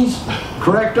genes,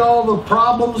 correct all the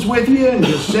problems with you, and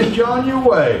just send you on your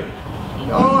way.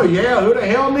 Oh, yeah, who the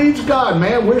hell needs God,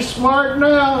 man? We're smart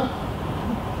now.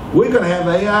 We're going to have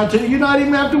AI, too. You not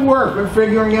even have to work. We're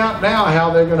figuring out now how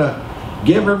they're going to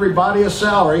give everybody a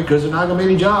salary because there's not going to be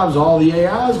any jobs. All the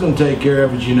AI is going to take care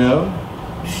of it, you know.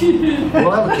 We'll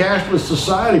have a cashless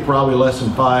society probably less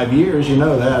than 5 years. You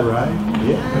know that, right?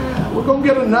 Yeah. We're going to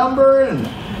get a number and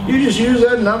you just use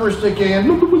that number, stick it in.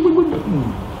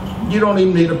 You don't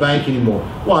even need a bank anymore.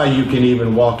 Why, you can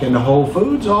even walk into Whole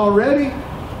Foods already.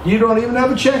 You don't even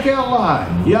have a checkout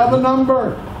line. You have a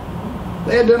number.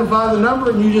 They identify the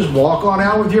number and you just walk on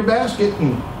out with your basket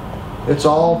and it's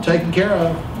all taken care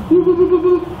of.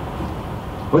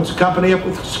 What's the company up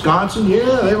with Wisconsin?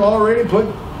 Yeah, they've already put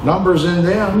numbers in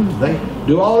them. They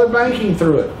do all their banking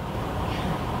through it.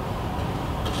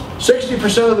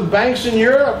 60% of the banks in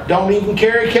Europe don't even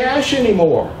carry cash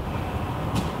anymore.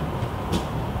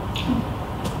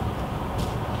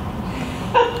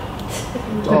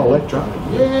 It's all electronic.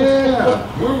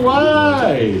 Yeah, we're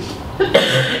wise.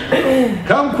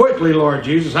 Come quickly, Lord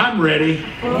Jesus. I'm ready.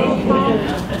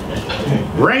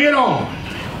 Bring it on.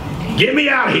 Get me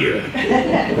out of here.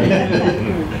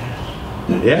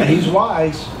 Yeah, He's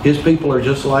wise. His people are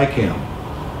just like Him.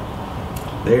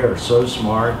 They are so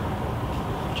smart.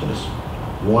 Just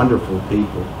wonderful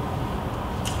people.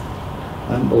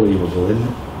 Unbelievable, isn't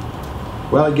it?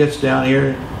 Well, it gets down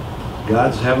here.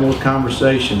 God's having a little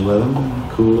conversation with them in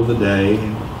the cool of the day.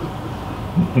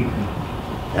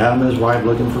 Adam and his wife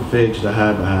looking for figs to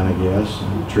hide behind, I guess,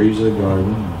 and the trees of the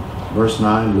garden. Verse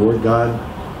 9, Lord God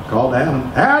called Adam.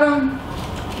 Adam!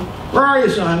 Where are you,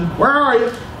 son? Where are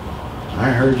you? I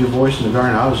heard your voice in the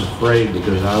garden. I was afraid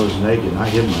because I was naked and I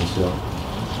hid myself.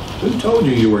 Who told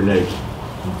you you were naked?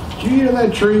 Did you eat of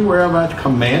that tree whereof I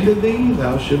commanded thee?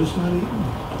 Thou shouldest not eat.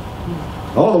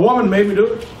 Oh, the woman made me do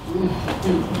it.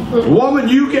 The woman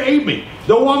you gave me.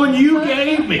 The woman you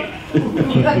gave me.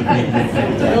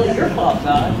 Well, your fault,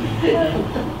 God.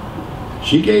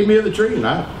 She gave me of the tree and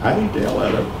I ate the hell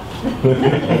out of it.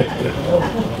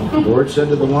 The Lord said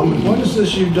to the woman, what is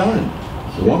this you've done?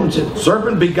 The woman said,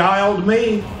 serpent beguiled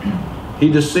me. He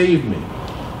deceived me.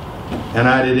 And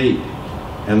I did eat.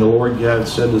 And the Lord God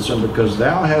said to him, because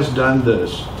thou hast done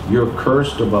this, you're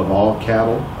cursed above all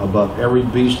cattle, above every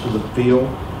beast of the field,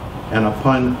 and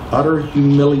upon utter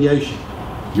humiliation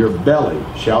your belly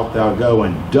shalt thou go,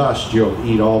 and dust you'll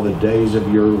eat all the days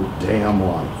of your damn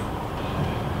life.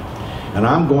 And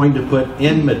I'm going to put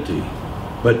enmity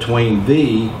between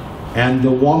thee and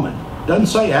the woman. Doesn't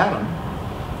say Adam.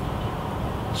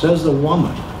 It says the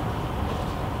woman.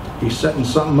 He's setting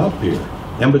something up here.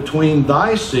 And between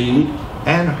thy seed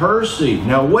and her seed.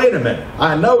 Now wait a minute.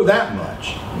 I know that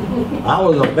much. I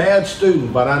was a bad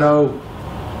student, but I know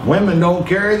women don't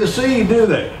carry the seed, do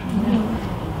they?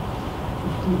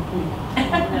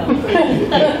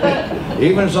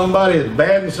 Even somebody as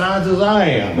bad in science as I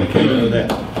am, they can't do that.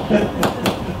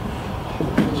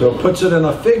 So it puts it in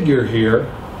a figure here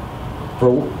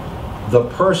for the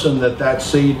person that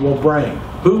seed will bring.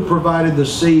 Who provided the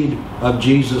seed of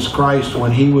Jesus Christ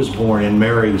when he was born in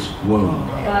Mary's womb?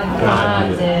 God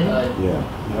did. Yeah.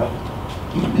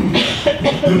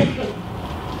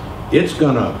 It's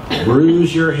going to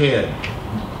bruise your head.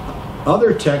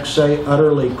 Other texts say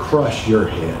utterly crush your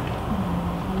head.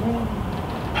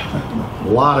 A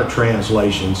lot of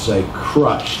translations say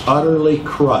crush, utterly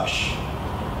crush.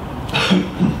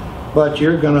 But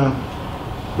you're going to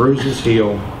bruise his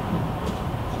heel.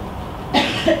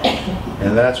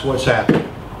 And that's what's happening.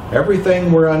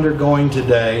 Everything we're undergoing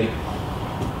today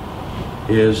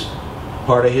is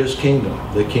part of his kingdom,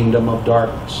 the kingdom of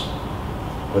darkness.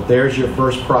 But there's your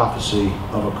first prophecy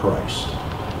of a Christ.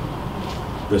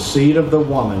 The seed of the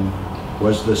woman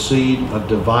was the seed of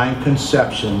divine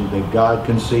conception that God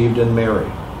conceived in Mary.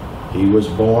 He was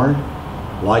born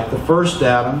like the first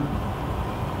Adam.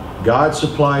 God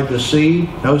supplied the seed,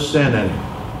 no sin in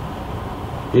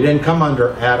him. He didn't come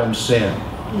under Adam's sin,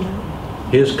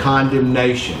 his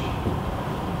condemnation.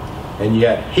 And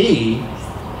yet he,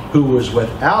 who was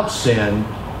without sin,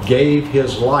 gave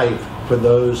his life for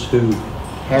those who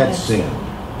had sinned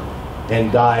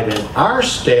and died in our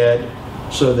stead,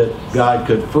 so that God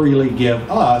could freely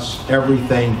give us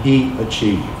everything he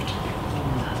achieved.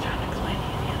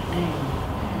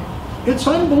 It's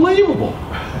unbelievable.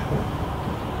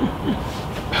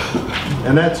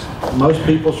 And that's most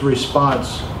people's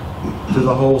response to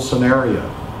the whole scenario.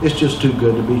 It's just too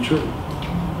good to be true.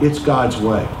 It's God's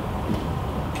way.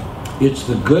 It's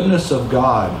the goodness of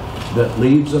God that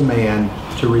leads a man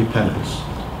to repentance,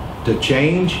 to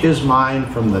change his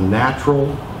mind from the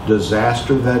natural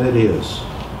disaster that it is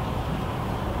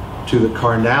to the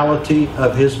carnality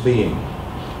of his being,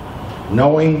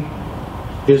 knowing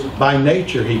by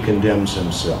nature he condemns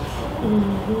himself,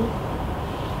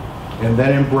 and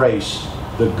then embrace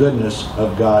the goodness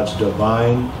of God's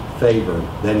divine favor,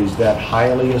 that he's that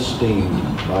highly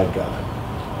esteemed by God.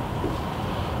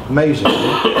 Amazing.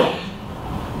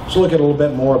 Let's look at a little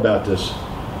bit more about this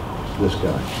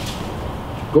guy.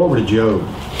 Go over to Job.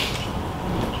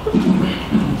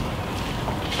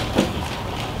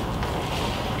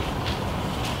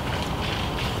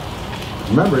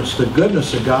 Remember, it's the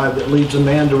goodness of God that leads a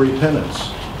man to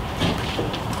repentance.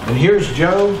 And here's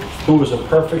Job, who was a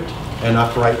perfect and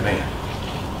upright man.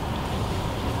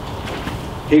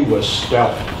 He was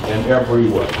stout in every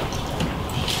way.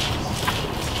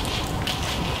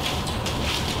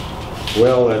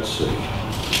 Well, let's see.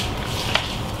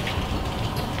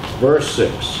 Verse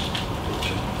 6.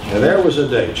 And there was a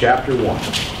day, chapter 1.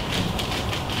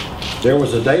 There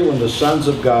was a day when the sons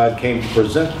of God came to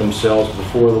present themselves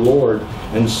before the Lord,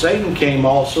 and Satan came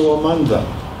also among them.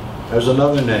 There's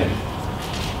another name.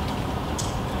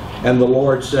 And the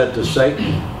Lord said to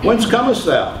Satan, Whence comest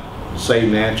thou?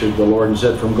 Satan answered the Lord and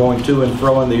said, From going to and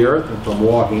fro in the earth, and from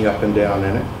walking up and down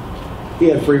in it. He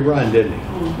had free run, didn't he?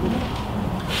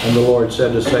 And the Lord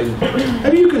said to Satan,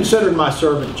 Have you considered my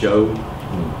servant Job?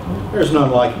 There's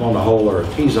none like him on the whole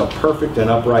earth. He's a perfect and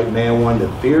upright man, one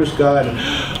that fears God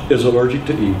and is allergic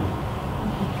to evil.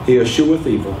 He escheweth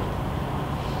evil.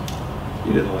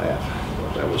 You didn't laugh.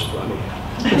 That was funny.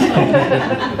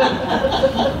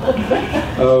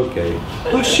 Okay.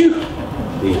 Eschew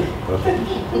evil. Okay.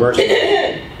 Verse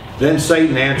 8. Then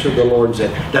Satan answered the Lord and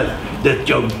said, Does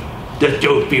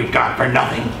Job fear God for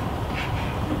nothing?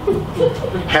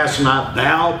 Hast not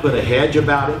thou put a hedge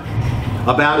about it,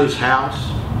 about his house,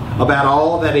 about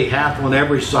all that he hath on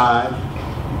every side?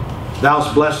 Thou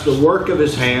hast blessed the work of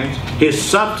his hands. His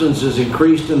substance is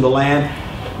increased in the land.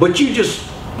 But you just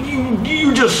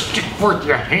stick forth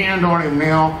your hand on him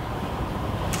now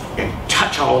and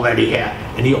touch all that he hath,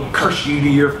 and he'll curse you to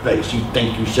your face. You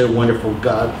think you're so wonderful,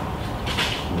 God.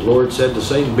 And the Lord said to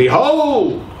Satan,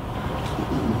 Behold,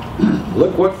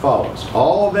 look what follows.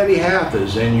 All that he hath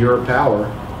is in your power.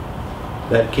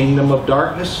 That kingdom of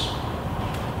darkness,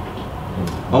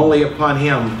 Only upon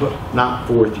him put not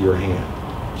forth your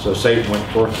hand. So Satan went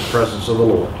forth to the presence of the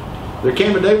Lord. There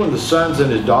came a day when the sons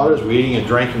and his daughters were eating and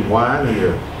drinking wine in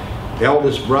their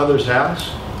eldest brother's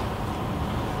house.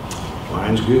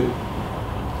 Wine's good.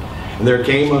 And there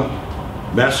came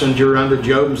a messenger unto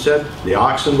Job and said, the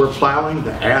oxen were plowing,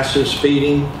 the asses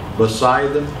feeding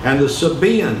beside them, and the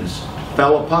Sabaeans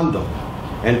fell upon them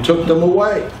and took them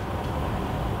away.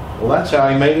 Well, that's how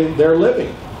he made it their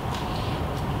living.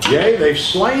 Yea, they've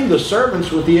slain the servants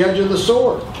with the edge of the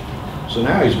sword. So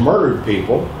now he's murdered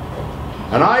people.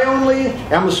 And I only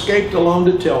am escaped alone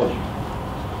to tell you.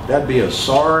 That'd be a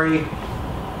sorry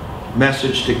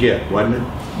message to get, wouldn't it?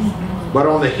 Mm-hmm. But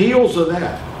on the heels of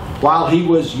that, while he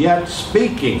was yet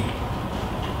speaking,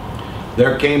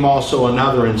 there came also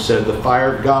another and said, the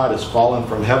fire of God has fallen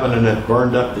from heaven and hath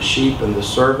burned up the sheep and the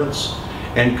servants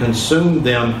and consumed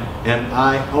them, and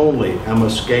I only am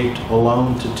escaped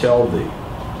alone to tell thee.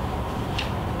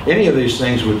 Any of these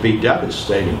things would be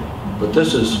devastating, but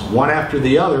this is one after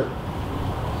the other.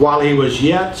 While he was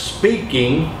yet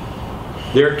speaking,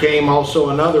 there came also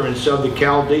another and said, the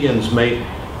Chaldeans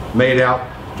made out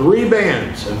 3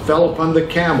 bands and fell upon the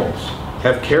camels,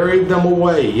 have carried them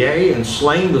away, yea, and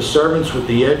slain the servants with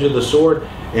the edge of the sword,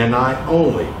 and I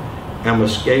only am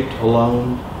escaped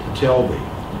alone to tell thee.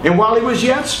 And while he was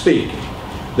yet speaking,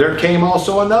 there came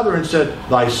also another and said,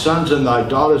 thy sons and thy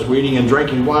daughters were eating and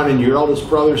drinking wine in your eldest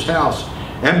brother's house.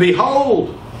 And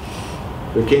behold,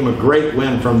 there came a great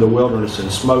wind from the wilderness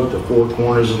and smote the 4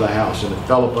 corners of the house, and it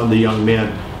fell upon the young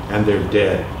men, and they're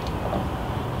dead.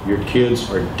 Your kids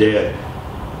are dead,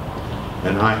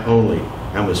 and I only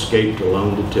am escaped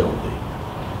alone to tell thee.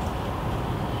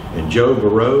 And Job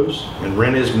arose and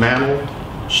rent his mantle,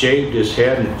 shaved his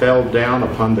head, and fell down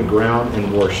upon the ground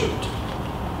and worshipped.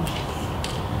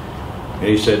 And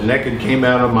he said, naked came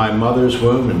out of my mother's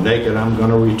womb, and naked I'm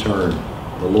going to return.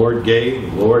 The Lord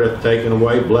gave, the Lord hath taken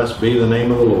away, blessed be the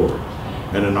name of the Lord.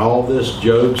 And in all this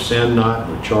Job sinned not,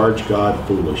 nor charged God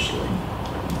foolishly.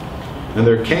 And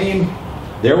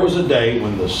there was a day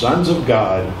when the sons of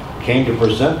God came to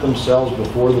present themselves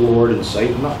before the Lord, and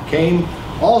Satan came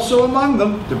also among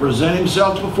them to present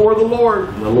himself before the Lord.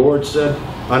 And the Lord said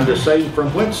unto Satan,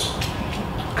 from whence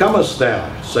comest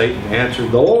thou? Satan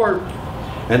answered the Lord,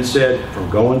 and said, from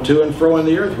going to and fro in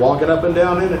the earth, walking up and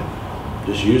down in it,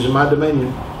 just using my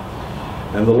dominion.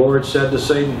 And the Lord said to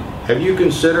Satan, have you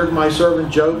considered my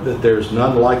servant Job, that there's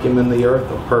none like him in the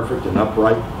earth, a perfect and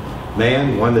upright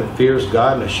man, one that fears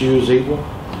God and eschews evil?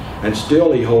 And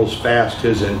still he holds fast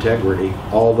his integrity,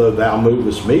 although thou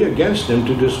movest me against him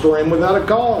to destroy him without a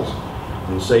cause.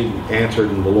 And Satan answered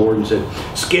unto the Lord and said,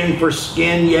 skin for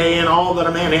skin, yea, and all that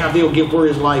a man hath he'll give for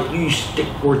his life. You stick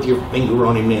forth your finger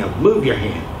on him now. Move your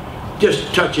hand.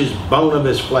 Just touch his bone of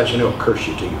his flesh, and he'll curse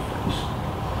you to your face.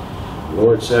 The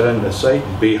Lord said unto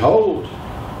Satan, behold,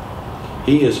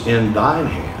 he is in thine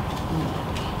hand,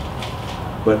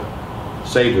 but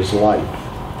save his life.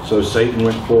 So Satan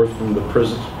went forth from the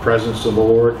presence of the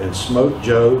Lord and smote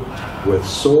Job with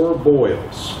sore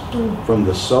boils from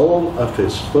the sole of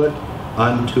his foot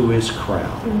unto his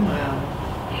crown.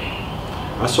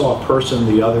 Wow. I saw a person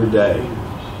the other day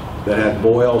that had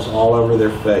boils all over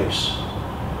their face.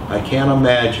 I can't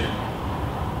imagine.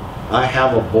 I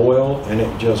have a boil and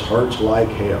it just hurts like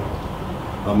hell.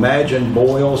 Imagine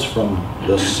boils from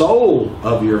the sole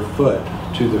of your foot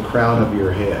to the crown of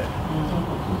your head.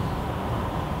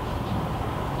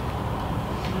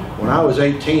 When I was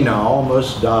 18, I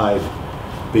almost died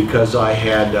because I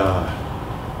had,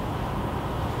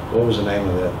 what was the name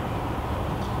of that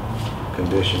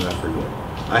condition? I forget.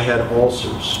 I had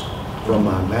ulcers from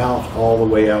my mouth all the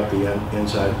way out the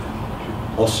inside.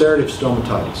 Ulcerative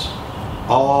stomatitis.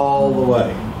 All the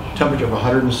way. Temperature of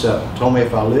 107. Told me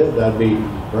if I lived, I'd be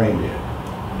brain dead.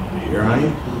 Here I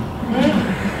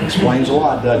am. Explains a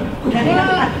lot, doesn't it?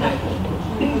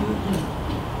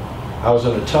 I was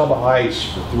in a tub of ice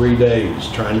for 3 days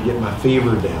trying to get my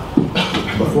fever down.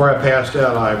 Before I passed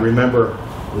out, I remember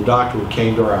the doctor who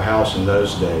came to our house in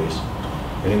those days,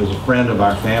 and he was a friend of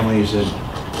our family. He said,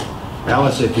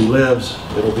 Alice, if he lives,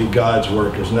 it'll be God's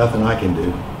work. There's nothing I can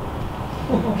do.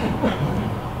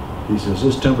 He says,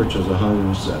 this temperature's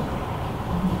 107.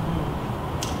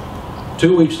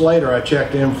 2 weeks later, I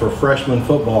checked in for freshman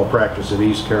football practice at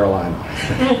East Carolina.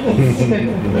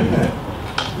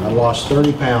 I lost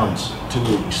 30 pounds in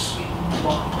 2 weeks.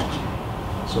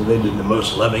 So they did the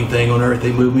most loving thing on earth.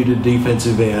 They moved me to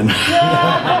defensive end.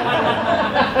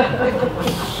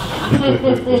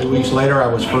 2 weeks later, I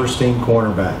was first team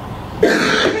cornerback.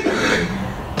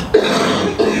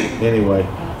 Anyway,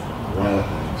 a lot of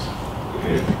things.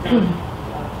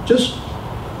 Just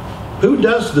Who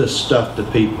does this stuff to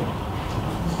people?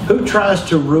 Who tries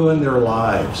to ruin their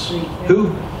lives?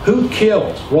 Who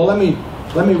kills? Well, let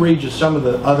me read you some of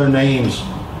the other names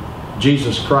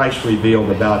Jesus Christ revealed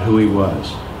about who he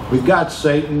was. We've got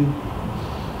Satan,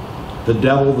 the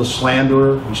devil, the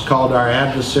slanderer. He's called our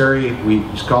adversary.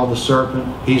 He's called the serpent.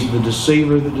 He's the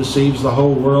deceiver that deceives the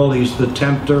whole world. He's the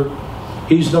tempter.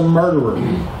 He's the murderer,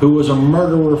 who was a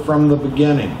murderer from the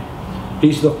beginning.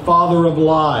 He's the father of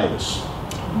lies.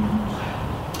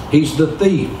 He's the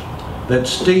thief that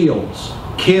steals,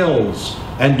 kills,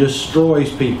 and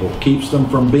destroys people, keeps them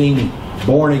from being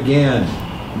born again.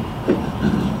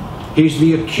 He's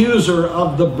the accuser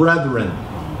of the brethren.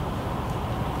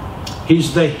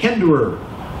 He's the hinderer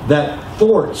that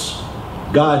thwarts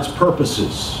God's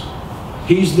purposes.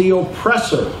 He's the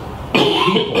oppressor of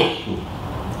people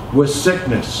with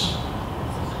sickness.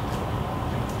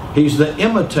 He's the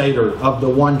imitator of the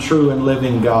one true and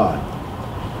living God.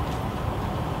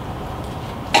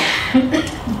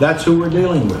 That's who we're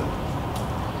dealing with.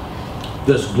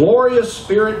 This glorious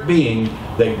spirit being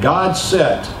that God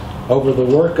set over the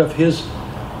work of his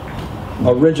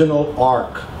original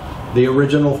ark, the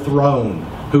original throne,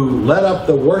 who led up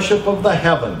the worship of the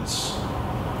heavens,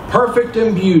 perfect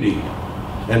in beauty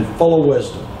and full of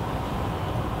wisdom.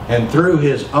 And through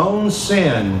his own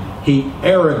sin, he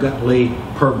arrogantly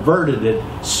perverted it,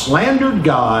 slandered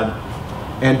God,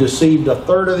 and deceived a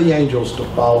third of the angels to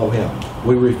follow him.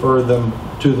 We refer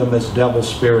to them as devil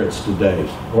spirits today,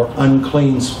 or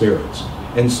unclean spirits,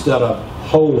 instead of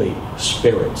holy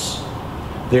spirits.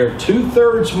 There are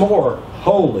 2/3 more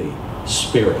holy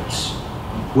spirits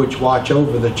which watch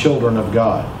over the children of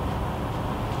God.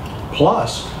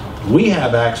 Plus, we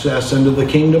have access into the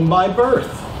kingdom by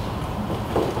birth.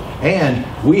 And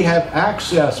we have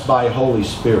access by Holy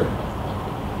Spirit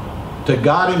to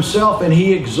God himself, and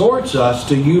he exhorts us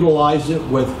to utilize it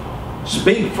with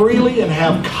speak freely and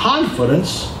have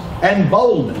confidence and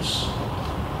boldness.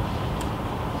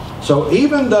 So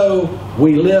even though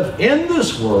we live in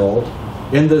this world,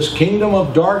 in this kingdom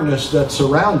of darkness that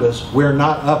surrounds us, we're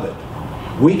not of it.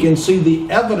 We can see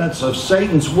the evidence of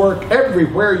Satan's work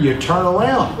everywhere you turn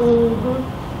around.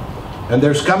 And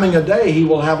there's coming a day he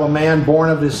will have a man born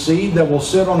of his seed that will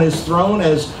sit on his throne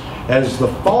as the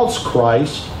false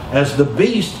Christ, as the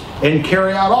beast, and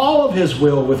carry out all of his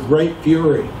will with great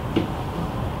fury.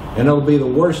 And it'll be the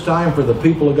worst time for the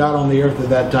people of God on the earth at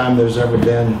that time there's ever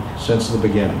been since the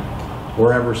beginning,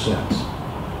 or ever since.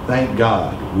 Thank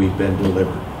God we've been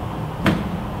delivered.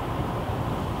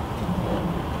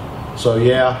 So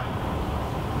yeah,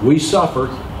 we suffered.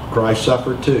 Christ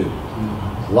suffered too.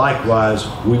 Likewise,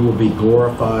 we will be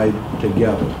glorified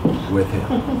together with him.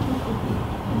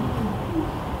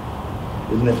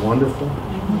 Isn't it wonderful?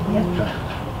 Yep.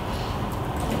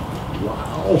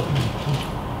 Wow.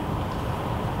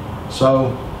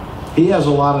 So, he has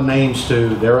a lot of names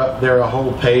too. There are a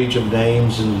whole page of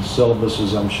names and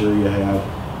syllabuses, I'm sure you have,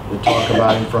 that talk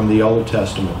about him from the Old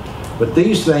Testament. But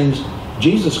these things,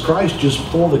 Jesus Christ just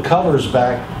pulled the covers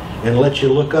back and let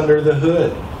you look under the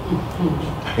hood.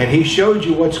 And he showed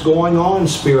you what's going on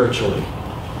spiritually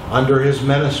under his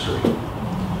ministry.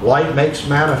 Light makes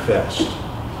manifest.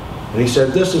 And he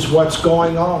said, this is what's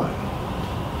going on.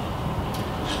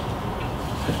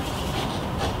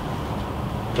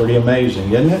 Pretty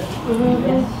amazing, isn't it?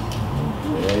 Yes.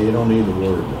 Yeah, you don't need the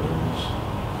word, though.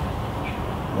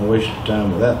 Don't waste your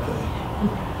time with that thing.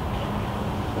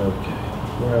 Okay,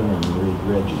 where haven't we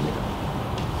read you yet?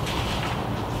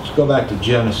 Let's go back to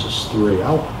Genesis 3.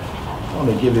 I want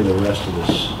to give you the rest of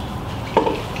this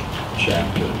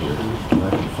chapter here. If I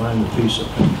can find the piece of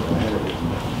paper, I had it written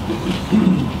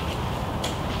down.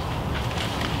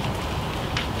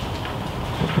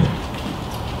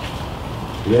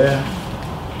 Yeah.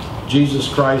 Jesus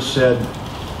Christ said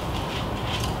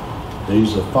that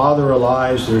he's the father of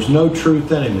lies. There's no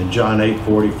truth in him in John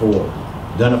 8:44.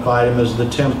 Identified him as the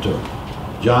tempter.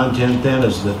 John 10:10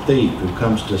 as the thief who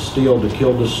comes to steal, to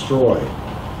kill, destroy.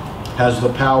 Has the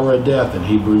power of death in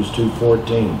Hebrews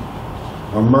 2:14.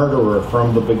 A murderer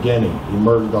from the beginning. He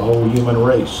murdered the whole human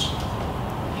race,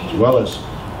 as well as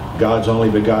God's only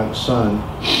begotten Son.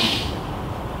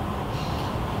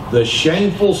 The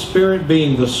shameful spirit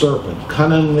being the serpent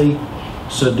cunningly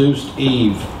seduced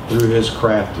Eve through his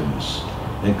craftiness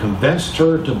and convinced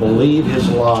her to believe his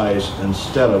lies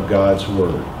instead of God's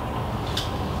word.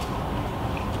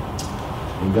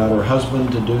 And got her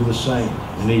husband to do the same,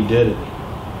 and he did it.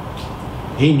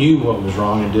 He knew what was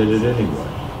wrong and did it anyway.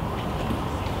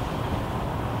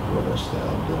 What hast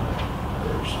thou done?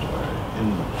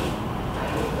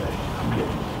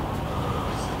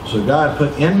 So God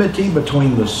put enmity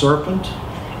between the serpent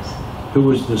who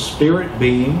was the spirit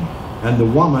being, and the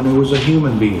woman, who was a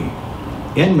human being.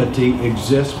 Enmity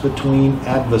exists between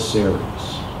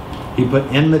adversaries. He put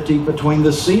enmity between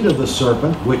the seed of the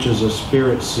serpent, which is a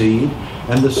spirit seed,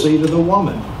 and the seed of the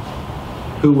woman,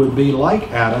 who would be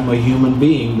like Adam, a human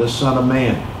being, the Son of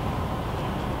Man.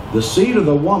 The seed of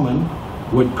the woman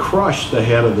would crush the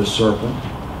head of the serpent,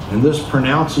 and this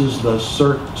pronounces the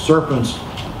serpent's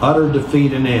utter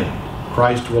defeat and end.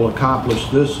 Christ will accomplish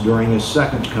this during his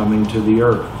second coming to the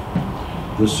earth.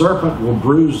 The serpent will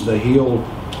bruise the heel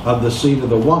of the seed of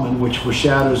the woman, which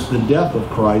foreshadows the death of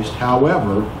Christ.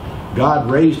 However,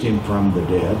 God raised him from the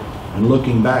dead, and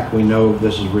looking back, we know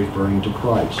this is referring to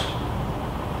Christ.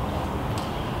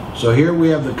 So here we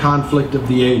have the conflict of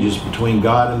the ages between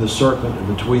God and the serpent,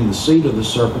 and between the seed of the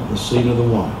serpent and the seed of the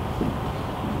woman.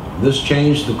 This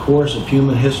changed the course of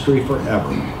human history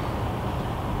forever.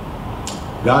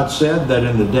 God said that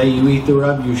in the day you eat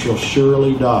thereof, you shall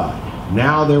surely die.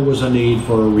 Now there was a need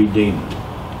for a redeemer.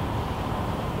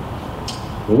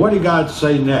 But what did God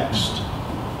say next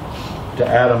to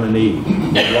Adam and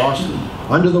Eve? They lost it.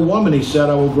 Unto the woman he said,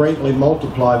 I will greatly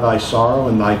multiply thy sorrow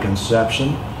and thy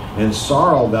conception. In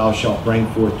sorrow thou shalt bring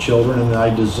forth children, and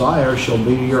thy desire shall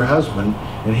be to your husband,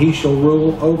 and he shall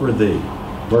rule over thee.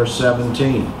 Verse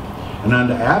 17. And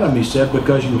unto Adam he said,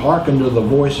 because you hearkened to the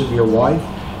voice of your wife,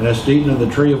 and hast eaten of the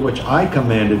tree of which I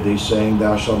commanded thee, saying,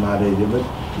 thou shalt not eat of it.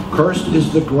 Cursed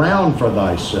is the ground for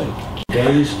thy sake.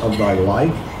 Days of thy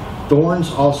life,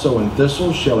 thorns also and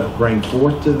thistles shall it bring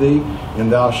forth to thee,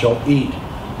 and thou shalt eat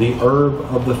the herb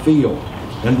of the field.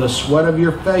 In the sweat of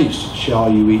your face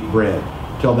shall you eat bread,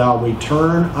 till thou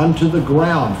return unto the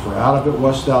ground, for out of it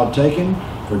wast thou taken,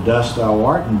 for dust thou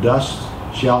art, and dust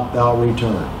shalt thou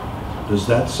return. Does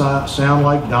that sound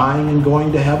like dying and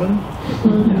going to heaven?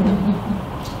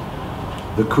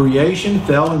 The creation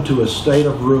fell into a state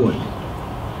of ruin.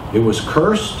 It was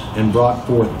cursed and brought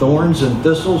forth thorns and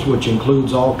thistles, which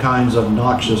includes all kinds of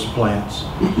noxious plants.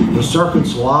 The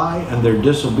serpent's lie and their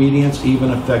disobedience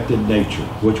even affected nature,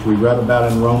 which we read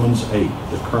about in Romans 8,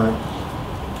 the current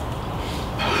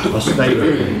state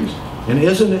of things. And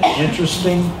isn't it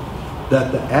interesting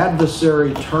that the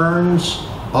adversary turns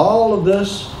all of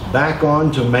this back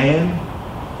on to man,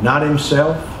 not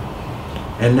himself?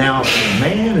 And now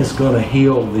man is going to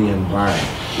heal the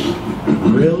environment.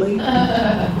 Really?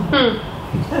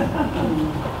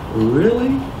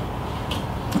 Really?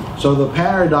 So the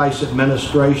paradise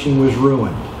administration was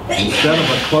ruined. Instead of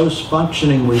a close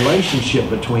functioning relationship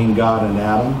between God and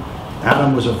Adam,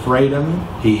 Adam was afraid of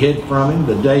him. He hid from him.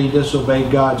 The day he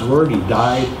disobeyed God's word, he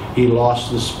died. He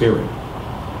lost the spirit.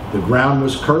 The ground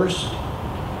was cursed.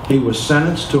 He was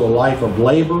sentenced to a life of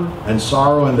labor and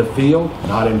sorrow in the field,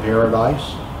 not in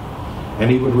paradise.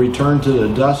 And he would return to the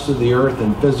dust of the earth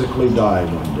and physically die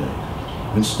one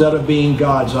day. Instead of being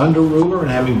God's under-ruler and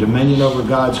having dominion over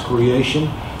God's creation,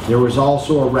 there was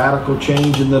also a radical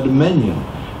change in the dominion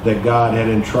that God had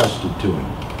entrusted to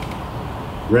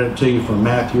him. Read it to you from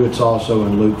Matthew. It's also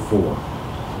in Luke 4.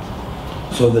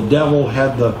 So the devil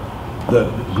had the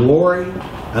glory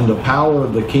and the power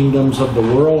of the kingdoms of the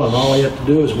world, and all he had to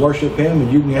do is worship him,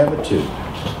 and you can have it too.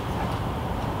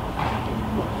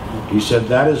 He said,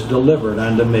 that is delivered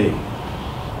unto me.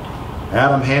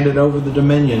 Adam handed over the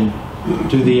dominion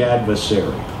to the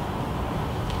adversary.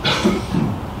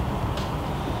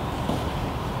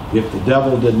 If the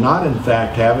devil did not in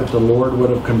fact have it, the Lord would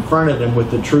have confronted him with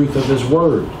the truth of his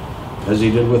word, as he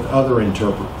did with other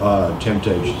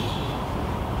temptations.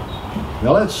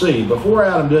 Now let's see. Before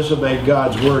Adam disobeyed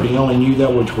God's word, he only knew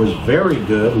that which was very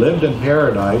good, lived in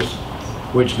paradise,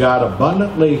 which God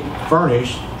abundantly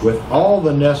furnished with all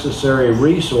the necessary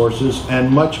resources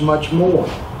and much, much more.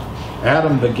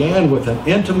 Adam began with an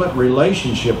intimate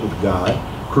relationship with God,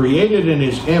 created in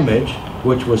his image,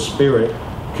 which was spirit,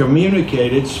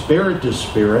 communicated spirit to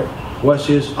spirit, was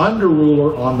his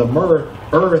under-ruler on the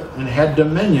earth, and had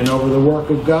dominion over the work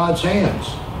of God's hands.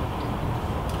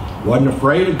 Wasn't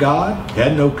afraid of God,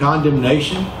 had no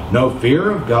condemnation, no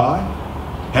fear of God,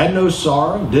 had no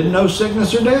sorrow, didn't know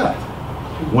sickness or death.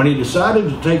 When he decided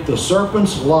to take the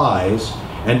serpent's lies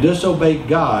and disobey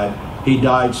God, he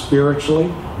died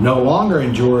spiritually, no longer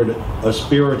enjoyed a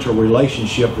spiritual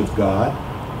relationship with God,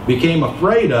 became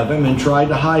afraid of him, and tried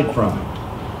to hide from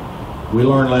him. We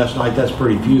learned last night that's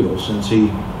pretty futile, since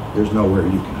there's nowhere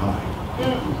you can hide.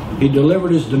 He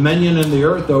delivered his dominion in the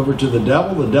earth over to the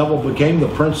devil. The devil became the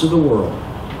prince of the world.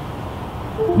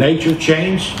 Nature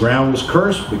changed, ground was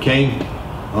cursed,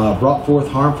 brought forth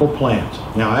harmful plants.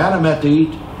 Now Adam had to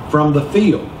eat from the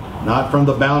field, not from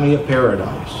the bounty of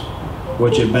paradise,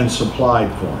 which had been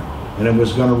supplied for him. And it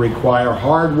was going to require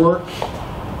hard work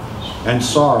and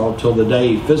sorrow till the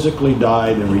day he physically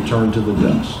died and returned to the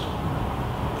dust.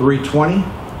 3:20,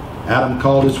 Adam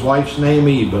called his wife's name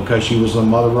Eve because she was the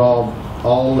mother of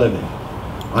all living.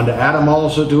 Unto Adam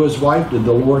also to his wife did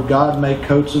the Lord God make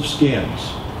coats of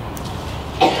skins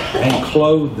and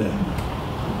clothed them.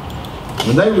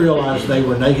 When they realized they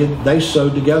were naked, they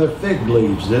sewed together fig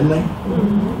leaves, didn't they?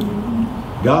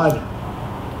 God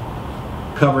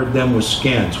covered them with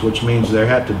skins, which means there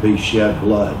had to be shed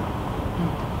blood,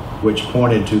 which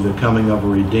pointed to the coming of a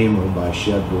Redeemer by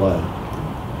shed blood.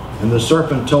 And the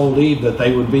serpent told Eve that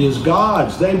they would be as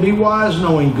gods. They'd be wise,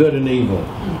 knowing good and evil,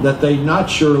 that they'd not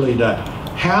surely die.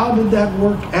 How did that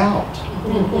work out?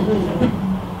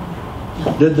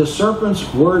 Did the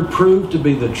serpent's word prove to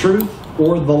be the truth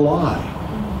or the lie?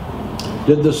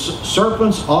 Did the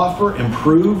serpent's offer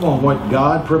improve on what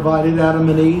God provided Adam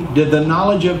and Eve? Did the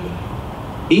knowledge of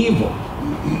evil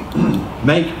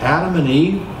make Adam and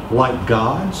Eve like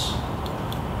gods?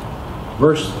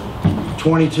 Verse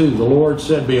 22, the Lord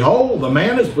said, Behold, the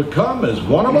man has become as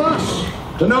one of us,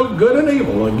 to know good and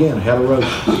evil. Again,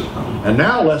 heterosis. And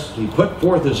now lest he put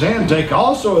forth his hand, take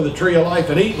also of the tree of life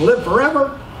and eat and live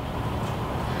forever.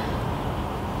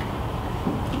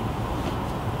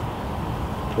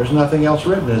 There's nothing else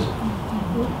written, is it?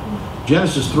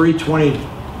 Genesis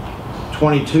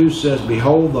 3:22 says,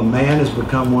 Behold, the man has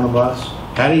become one of us.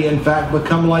 Had he in fact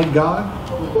become like God?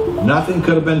 Nothing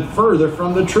could have been further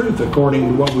from the truth, according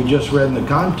to what we just read in the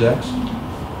context.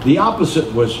 The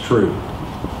opposite was true.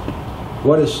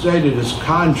 What is stated is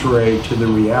contrary to the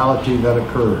reality that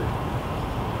occurred.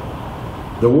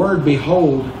 The word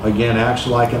behold, again, acts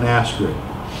like an asterisk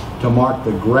to mark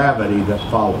the gravity that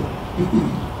followed.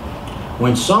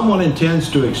 When someone intends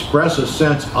to express a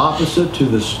sense opposite to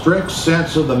the strict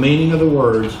sense of the meaning of the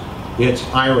words, it's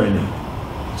irony.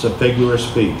 It's a figure of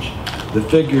speech. The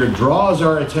figure draws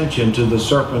our attention to the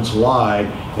serpent's lie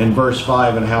in verse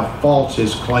 5 and how false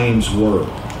his claims were.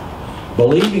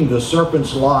 Believing the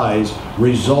serpent's lies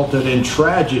resulted in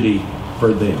tragedy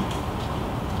for them.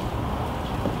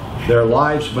 Their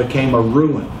lives became a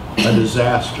ruin, a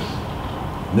disaster.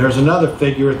 There's another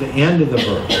figure at the end of the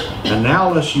verse. And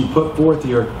now lest you put forth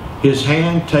his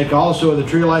hand, take also of the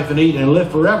tree of life and eat and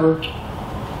live forever.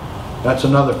 That's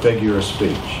another figure of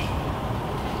speech.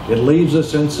 It leaves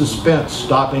us in suspense,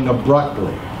 stopping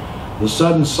abruptly. The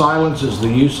sudden silence is the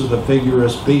use of the figure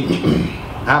of speech.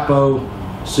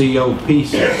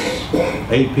 Aposiopesis.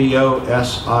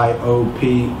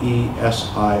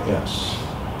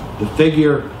 Aposiopesis. The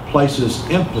figure places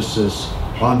emphasis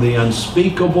on the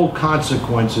unspeakable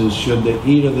consequences should they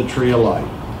eat of the tree of life.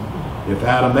 If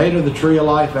Adam ate of the tree of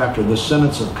life after the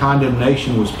sentence of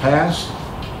condemnation was passed,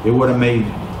 it would have made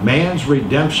man's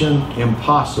redemption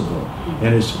impossible,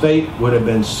 and his fate would have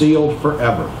been sealed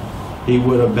forever. He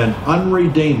would have been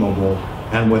unredeemable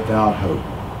and without hope.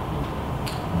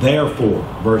 Therefore,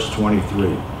 verse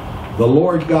 23, the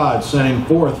Lord God sent him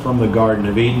forth from the Garden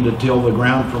of Eden to till the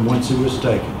ground from whence he was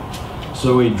taken.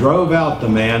 So he drove out the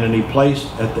man, and he placed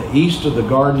at the east of the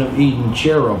Garden of Eden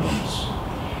cherubims,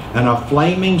 and a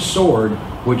flaming sword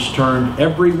which turned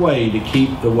every way to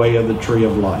keep the way of the tree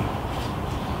of life.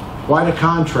 Quite a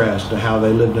contrast to how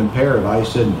they lived in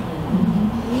paradise, isn't it?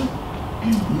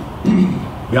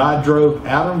 God drove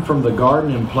Adam from the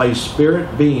garden and placed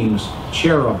spirit beings,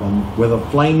 cherubim, with a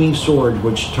flaming sword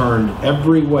which turned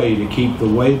every way to keep the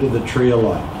way to the tree of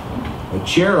life. A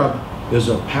cherub is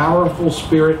a powerful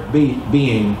spirit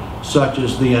being such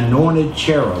as the anointed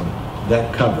cherub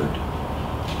that covered.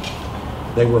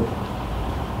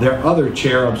 There are other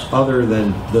cherubs other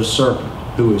than the serpent,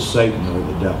 who is Satan or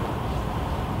the devil.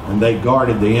 And they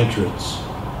guarded the entrance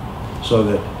so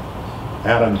that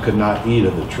Adam could not eat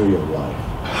of the tree of life.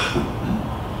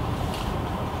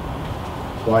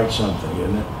 Quite something,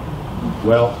 isn't it?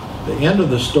 Well, the end of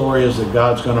the story is that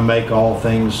God's going to make all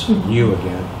things new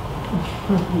again.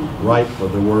 Right, for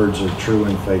the words are true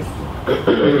and faithful.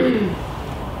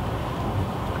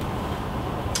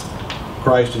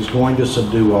 Christ is going to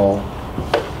subdue all.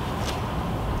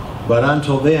 But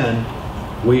until then,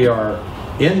 we are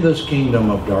in this kingdom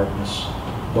of darkness,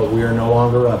 but we are no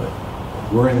longer of it.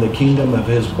 We're in the kingdom of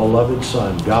his beloved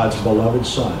Son, God's beloved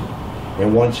Son.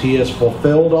 And once he has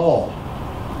fulfilled all,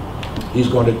 he's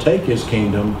going to take his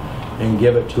kingdom and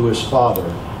give it to his Father,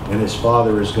 and his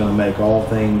Father is going to make all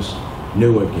things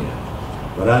new again.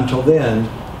 But until then,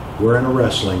 we're in a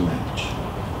wrestling match.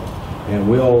 And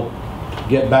we'll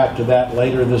get back to that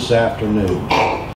later this afternoon.